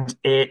 And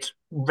it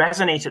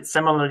resonated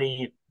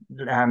similarly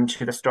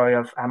to the story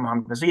of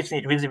Mohamed Bouazizi.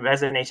 It really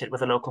resonated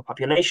with a local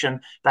population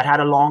that had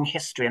a long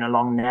history and a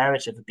long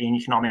narrative of being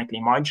economically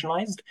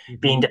marginalized,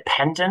 being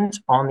dependent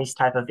on these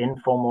type of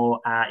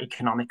informal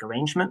economic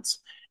arrangements,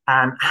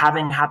 and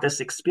having had this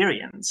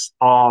experience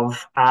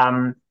of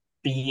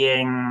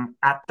being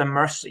at the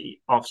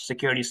mercy of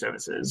security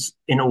services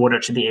in order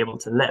to be able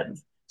to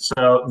live.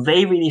 So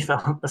they really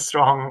felt a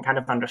strong kind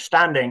of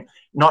understanding,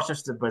 not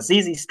just the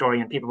Bouazizi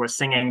story, and people were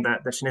singing the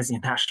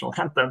Tunisian national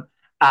anthem,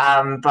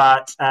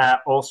 but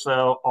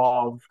also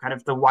of kind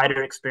of the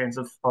wider experience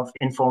of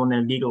informal and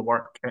illegal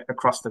work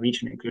across the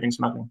region, including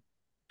smuggling.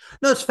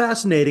 No, it's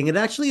fascinating. It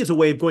actually is a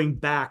way of going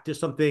back to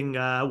something,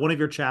 one of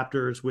your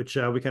chapters, which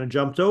we kind of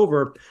jumped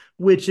over,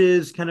 which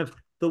is kind of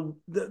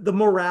the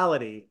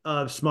morality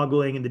of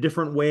smuggling and the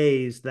different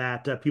ways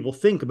that people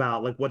think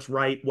about like what's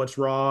right, what's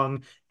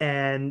wrong,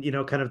 and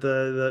kind of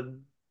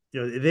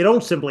they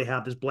don't simply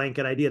have this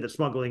blanket idea that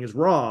smuggling is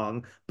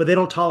wrong, but they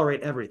don't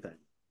tolerate everything.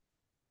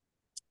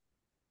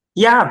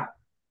 Yeah,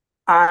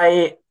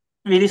 I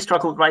really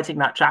struggled writing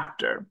that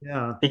chapter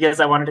Yeah. because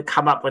I wanted to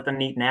come up with a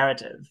neat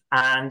narrative,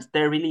 and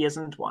there really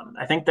isn't one.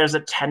 I think there's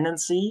a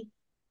tendency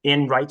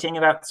in writing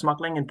about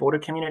smuggling in border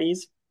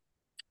communities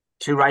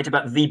to write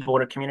about the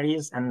border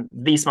communities and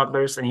the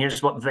smugglers, and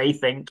here's what they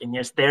think, and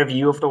here's their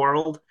view of the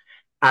world.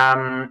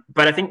 But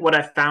I think what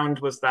I found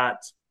was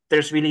that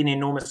there's really an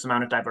enormous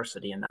amount of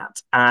diversity in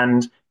that,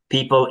 and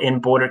people in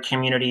border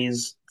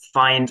communities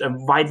find a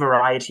wide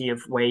variety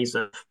of ways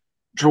of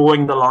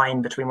drawing the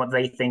line between what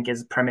they think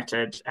is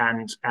permitted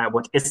and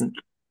what isn't.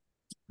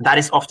 That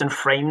is often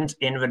framed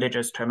in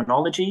religious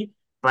terminology,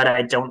 but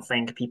I don't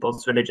think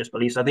people's religious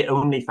beliefs are the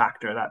only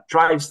factor that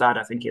drives that.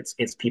 I think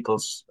it's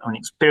people's own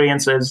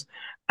experiences,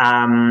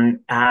 and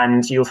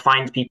you'll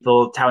find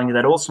people telling you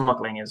that all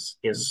smuggling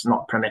is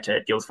not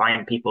permitted. You'll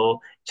find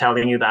people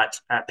telling you that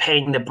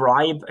paying the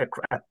bribe,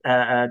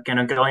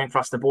 going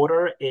across the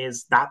border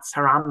that's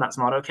haram, that's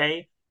not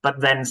okay. But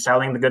then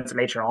selling the goods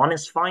later on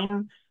is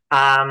fine.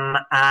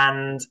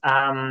 And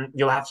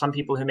you'll have some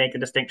people who make a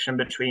distinction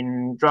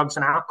between drugs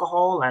and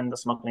alcohol and the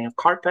smuggling of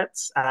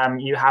carpets.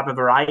 You have a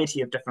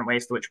variety of different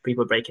ways to which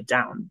people break it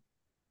down.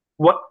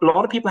 What a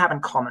lot of people have in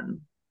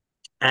common,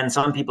 and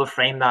some people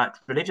frame that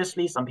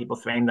religiously, some people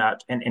frame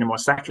that in a more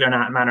secular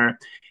manner,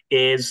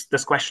 is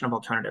this question of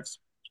alternatives.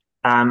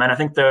 And I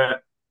think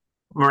the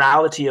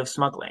morality of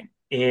smuggling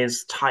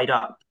is tied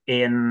up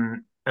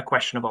in a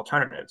question of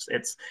alternatives.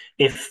 It's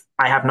if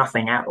I have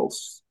nothing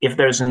else, if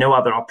there's no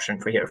other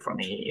option for here for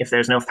me, if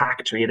there's no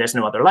factory, there's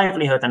no other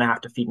livelihood, and I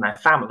have to feed my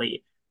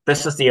family,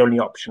 this is the only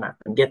option I've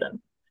been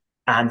given.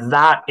 And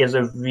that is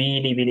a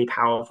really, really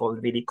powerful,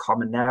 really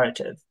common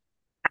narrative.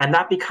 And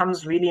that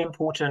becomes really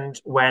important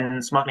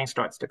when smuggling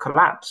starts to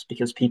collapse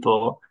because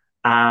people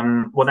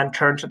will then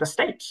turn to the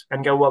state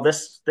and go, well,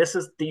 this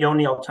is the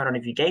only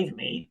alternative you gave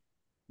me.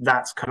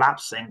 That's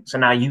collapsing. So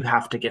now you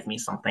have to give me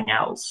something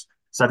else.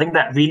 So I think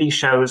that really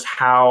shows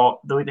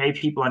how the way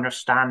people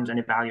understand and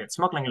evaluate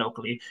smuggling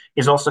locally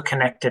is also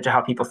connected to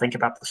how people think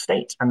about the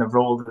state and the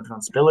role, the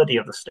responsibility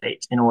of the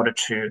state in order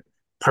to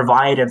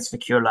provide and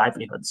secure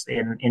livelihoods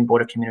in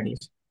border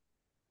communities.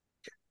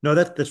 No,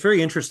 that's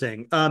very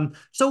interesting.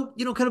 So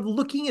kind of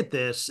looking at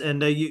this,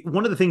 and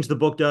one of the things the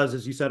book does,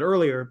 as you said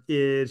earlier,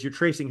 is you're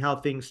tracing how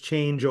things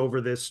change over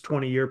this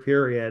 20-year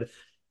period,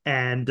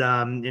 and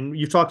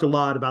you've talked a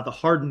lot about the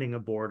hardening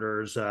of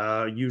borders,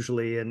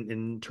 usually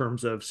in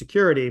terms of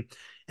security.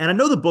 And I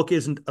know the book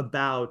isn't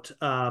about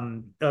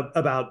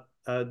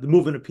the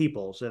movement of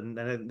peoples, and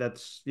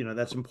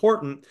that's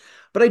important.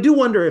 But I do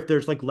wonder if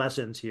there's like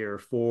lessons here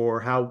for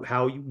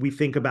how we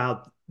think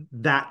about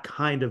that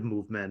kind of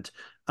movement,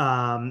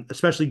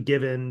 especially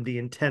given the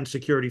intense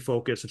security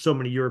focus of so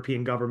many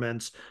European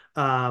governments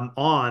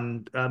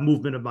on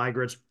movement of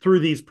migrants through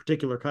these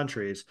particular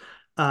countries.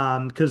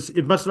 Because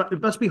it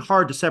must be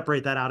hard to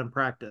separate that out in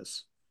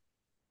practice.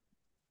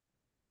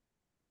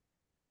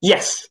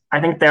 Yes,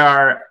 I think there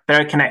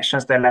are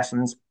connections, there are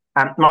lessons.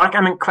 Mark,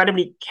 I'm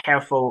incredibly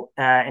careful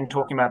in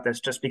talking about this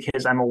just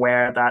because I'm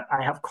aware that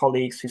I have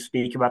colleagues who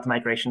speak about the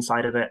migration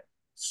side of it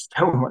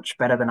so much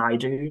better than I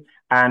do,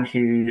 and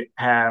who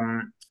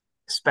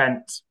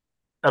spent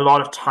a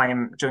lot of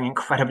time doing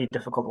incredibly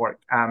difficult work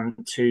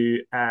to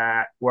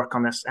work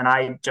on this. And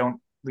I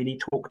don't really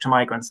talk to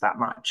migrants that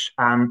much.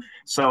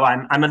 So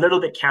I'm a little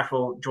bit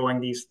careful drawing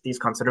these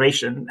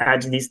consideration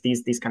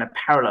these kind of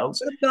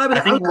parallels. But I was,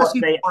 I I was think what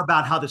asking they more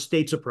about how the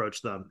states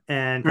approach them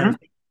and kind of Mhm.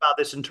 think about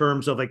this in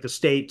terms of like the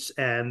states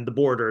and the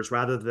borders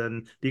rather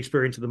than the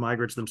experience of the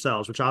migrants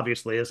themselves, which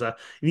obviously is an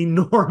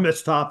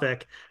enormous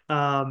topic,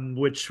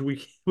 which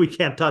we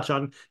can't touch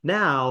on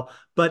now.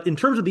 But in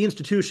terms of the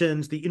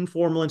institutions, the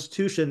informal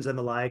institutions and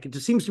the like, it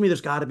just seems to me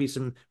there's got to be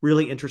some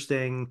really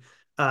interesting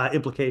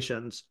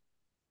implications.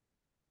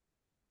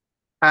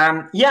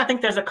 Yeah, I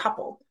think there's a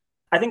couple.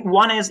 I think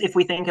one is if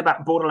we think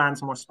about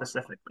borderlands more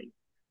specifically.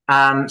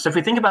 So if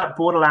we think about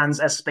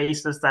borderlands as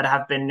spaces that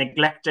have been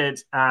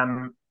neglected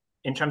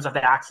in terms of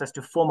their access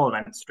to formal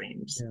rent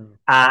streams,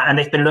 Yeah. and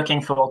they've been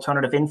looking for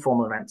alternative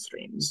informal rent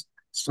streams,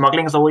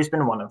 smuggling has always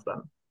been one of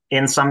them.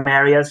 In some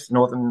areas,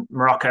 northern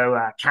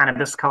Morocco,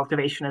 cannabis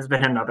cultivation has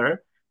been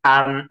another.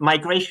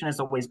 Migration has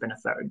always been a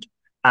third.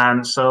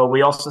 So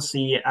we also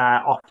see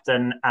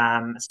often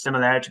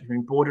similarity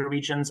between border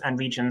regions and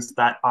regions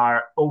that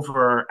are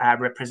over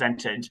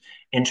represented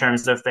in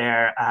terms of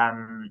their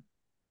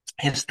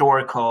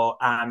historical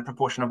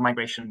proportion of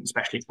migration,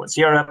 especially towards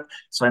Europe.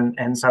 So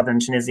in southern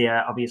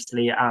Tunisia,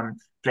 obviously,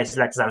 places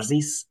like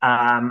Zarzis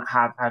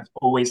have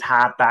always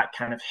had that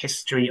kind of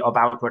history of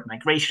outward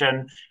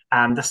migration.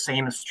 The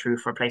same is true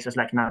for places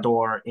like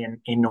Nador in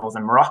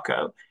northern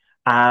Morocco.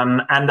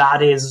 And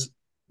that is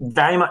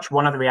very much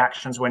one of the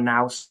reactions we're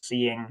now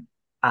seeing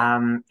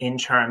in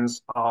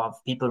terms of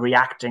people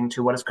reacting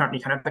to what is currently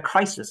kind of the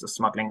crisis of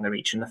smuggling in the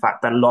region, the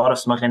fact that a lot of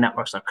smuggling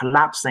networks are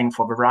collapsing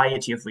for a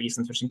variety of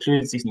reasons, which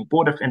includes these new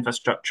border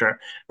infrastructure,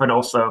 but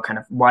also kind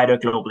of wider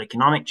global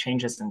economic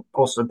changes, and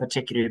also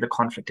particularly the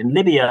conflict in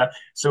Libya.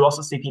 So we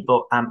also see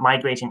people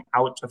migrating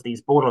out of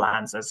these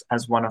borderlands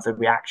as one of the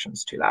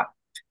reactions to that.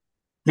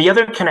 The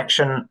other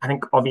connection, I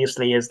think,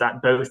 obviously, is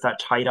that both are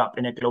tied up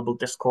in a global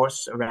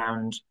discourse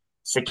around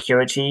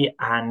security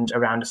and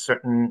around a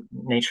certain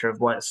nature of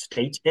what a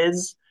state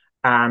is.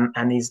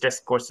 And these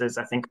discourses,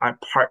 I think, are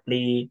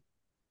partly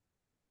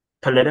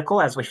political,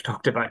 as we've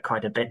talked about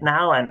quite a bit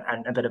now,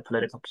 and a bit of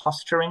political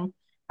posturing.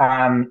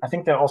 I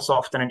think they're also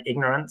often an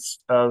ignorance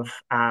of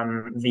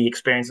the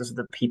experiences of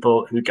the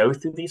people who go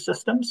through these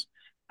systems.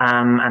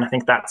 And I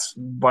think that's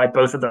why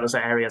both of those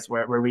are areas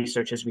where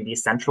research is really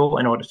essential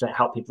in order to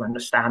help people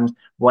understand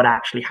what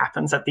actually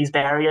happens at these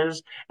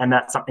barriers. And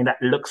that's something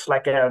that looks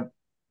like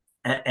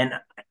an,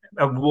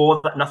 a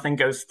war that nothing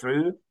goes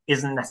through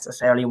isn't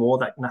necessarily a war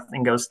that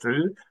nothing goes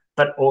through,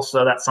 but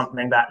also that's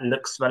something that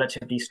looks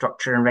relatively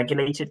structured and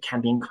regulated can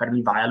be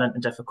incredibly violent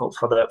and difficult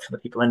for the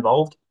people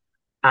involved.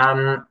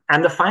 And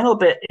the final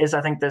bit is,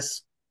 I think,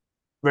 this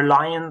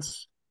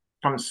reliance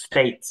from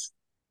states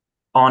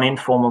on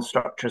informal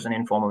structures and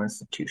informal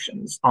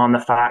institutions, on the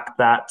fact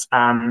that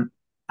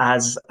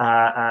as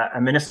a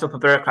municipal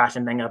bureaucrat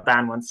in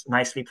Bangladesh once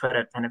nicely put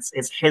it, and it's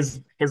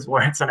his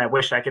words, and I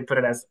wish I could put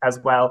it as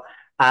well.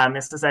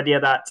 It's this idea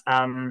that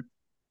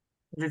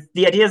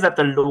the idea is that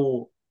the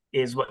law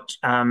is what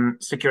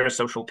secures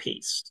social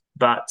peace,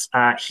 but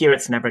here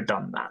it's never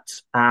done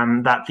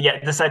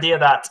that. This idea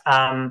that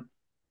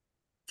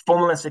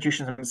formal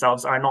institutions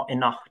themselves are not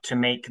enough to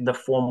make the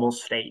formal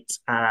state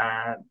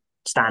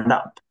stand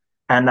up,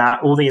 and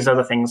that all these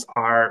other things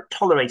are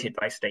tolerated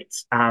by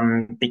states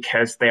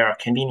because they are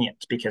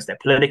convenient, because they're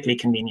politically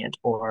convenient,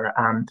 or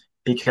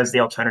because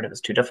the alternative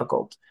is too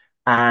difficult.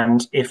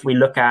 And if we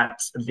look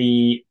at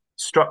the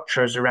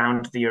structures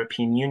around the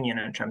European Union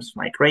in terms of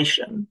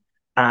migration,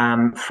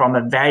 from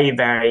a very,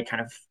 very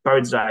kind of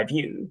bird's eye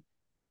view,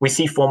 we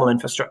see formal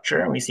infrastructure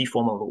and we see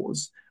formal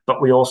laws,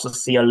 but we also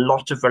see a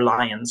lot of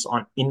reliance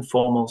on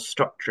informal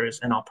structures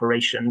and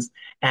operations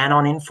and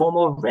on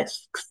informal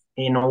risks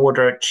in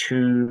order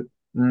to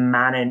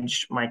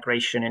manage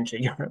migration into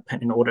Europe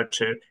and in order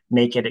to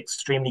make it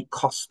extremely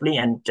costly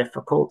and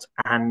difficult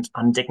and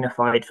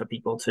undignified for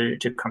people to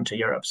come to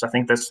Europe. So I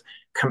think there's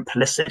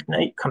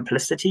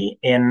complicity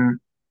in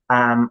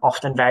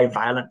often very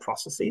violent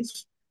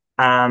processes.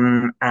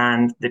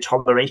 and the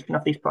toleration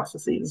of these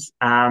processes,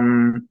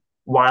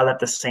 while at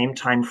the same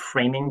time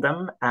framing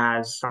them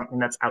as something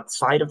that's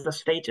outside of the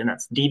state and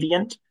that's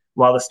deviant,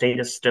 while the state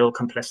is still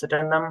complicit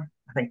in them.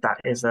 I think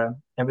that is a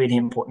really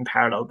important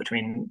parallel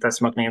between the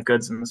smuggling of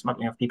goods and the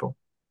smuggling of people.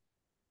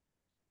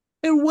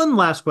 And one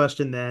last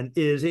question then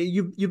is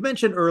you've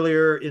mentioned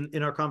earlier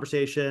in our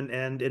conversation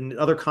and in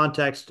other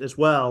contexts as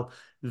well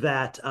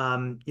that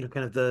kind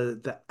of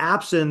the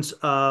absence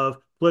of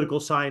political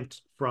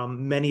science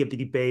from many of the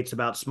debates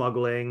about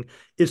smuggling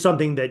is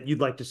something that you'd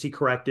like to see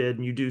corrected,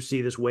 and you do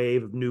see this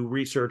wave of new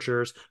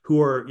researchers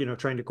who are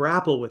trying to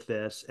grapple with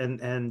this and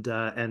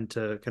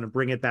to kind of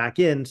bring it back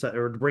in,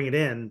 or bring it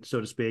in,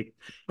 so to speak.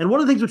 And one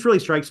of the things which really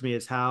strikes me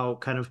is how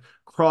kind of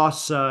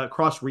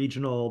cross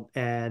regional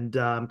and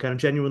kind of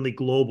genuinely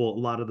global a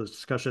lot of those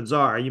discussions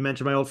are. You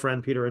mentioned my old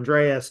friend Peter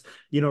Andreas,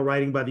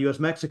 writing by the U.S.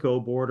 Mexico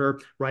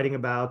border, writing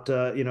about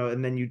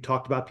and then you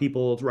talked about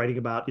people writing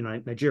about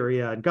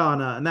Nigeria and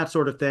Ghana and that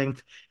sort of thing.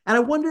 And I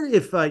wonder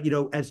if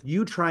as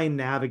you try and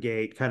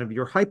navigate kind of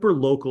your hyper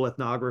local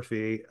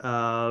ethnography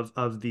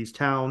of these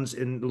towns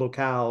and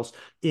locales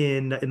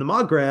in the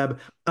Maghreb,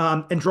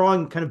 and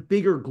drawing kind of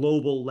bigger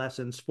global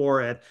lessons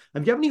for it.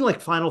 Do you have any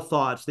like final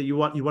thoughts that you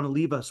want to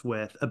leave us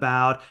with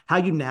about how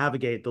you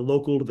navigate the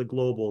local to the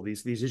global,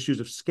 these issues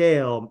of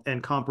scale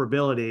and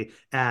comparability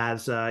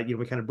as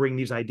we kind of bring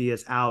these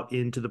ideas out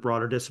into the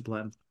broader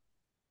discipline?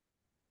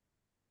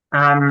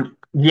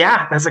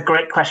 Yeah, that's a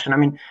great question. I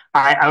mean,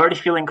 I already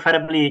feel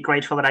incredibly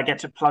grateful that I get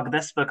to plug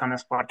this book on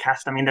this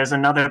podcast. I mean, there's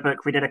another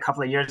book we did a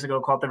couple of years ago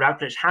called The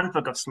Routledge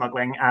Handbook of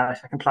Smuggling. If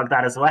I can plug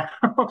that as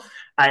well.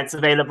 It's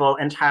available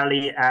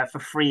entirely for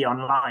free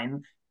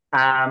online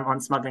on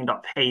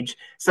smuggling.page.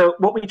 So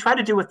what we tried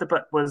to do with the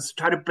book was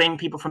try to bring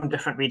people from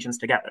different regions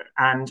together.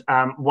 And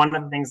one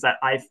of the things that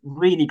I've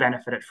really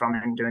benefited from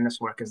in doing this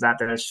work is that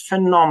there's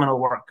phenomenal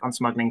work on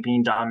smuggling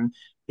being done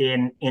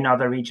in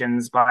other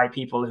regions by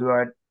people who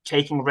are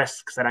taking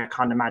risks that I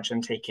can't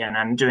imagine taking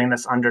and doing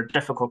this under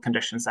difficult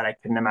conditions that I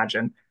couldn't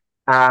imagine.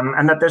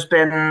 And that there's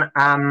been,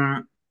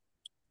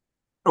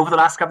 over the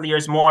last couple of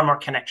years, more and more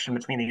connection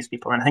between these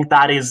people. And I think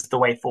that is the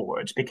way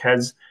forward,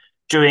 because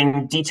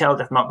doing detailed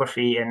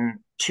ethnography in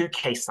 2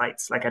 case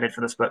sites, like I did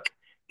for this book,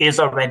 is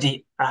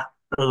already a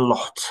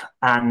lot.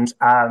 And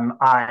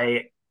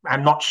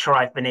I'm not sure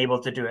I've been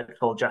able to do it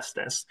full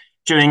justice.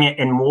 Doing it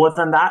in more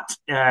than that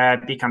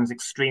becomes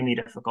extremely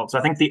difficult. So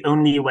I think the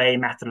only way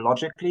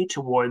methodologically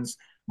towards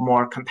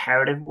more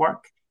comparative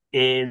work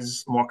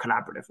is more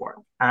collaborative work.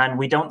 And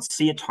we don't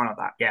see a ton of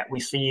that yet.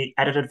 We see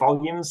edited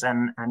volumes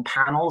and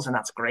panels, and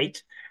that's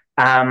great.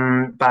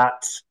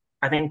 But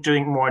I think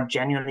doing more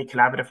genuinely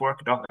collaborative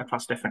work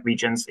across different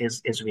regions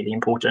is really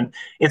important.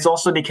 It's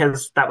also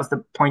because that was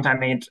the point I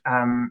made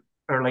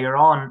earlier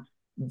on.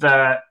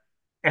 The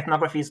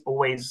ethnography is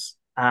always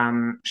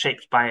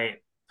shaped by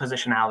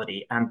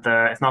positionality, and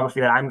the ethnography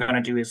that I'm going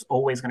to do is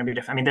always going to be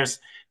different. I mean,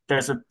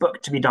 there's a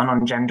book to be done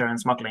on gender and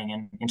smuggling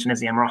in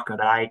Tunisia and Morocco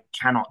that I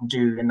cannot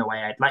do in the way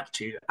I'd like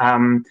to.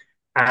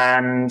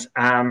 And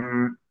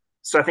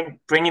So I think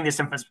bringing these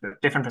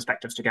different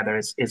perspectives together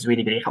is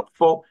really, really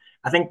helpful.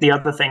 I think the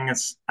other thing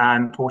that's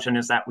important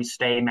is that we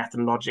stay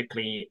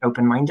methodologically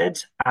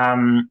open-minded.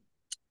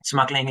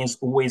 Smuggling is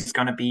always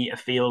going to be a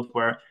field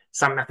where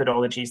some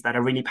methodologies that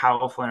are really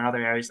powerful in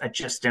other areas are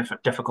just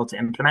difficult to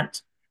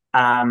implement,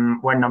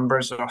 where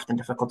numbers are often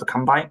difficult to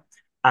come by.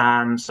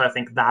 So I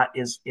think that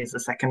is the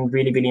second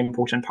really, really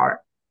important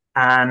part.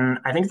 And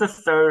I think the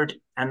third,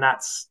 and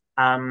that's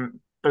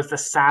both the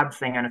sad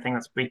thing and a thing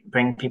that's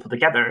bringing people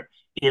together,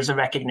 is a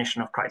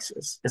recognition of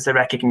crisis. It's a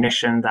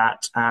recognition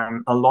that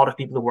a lot of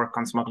people who work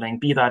on smuggling,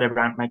 be that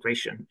around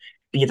migration,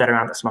 be that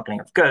around the smuggling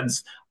of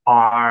goods,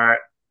 are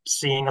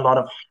seeing a lot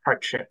of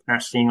hardship and are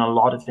seeing a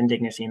lot of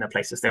indignity in the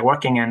places they're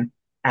working in.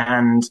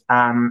 And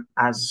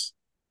as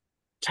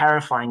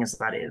terrifying as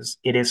that is,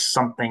 it is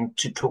something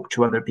to talk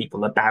to other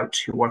people about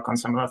who work on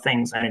similar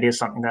things. And it is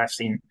something that I've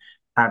seen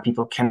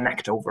people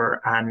connect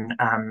over. And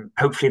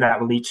hopefully that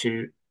will lead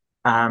to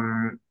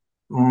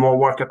more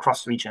work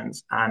across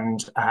regions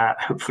and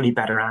hopefully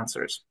better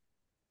answers.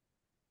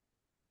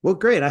 Well,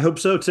 great. I hope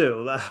so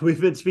too. We've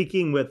been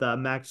speaking with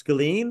Max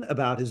Galeen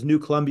about his new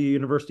Columbia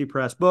University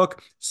Press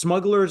book,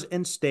 Smugglers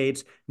and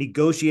States,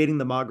 Negotiating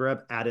the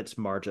Maghreb at its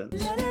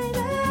Margins.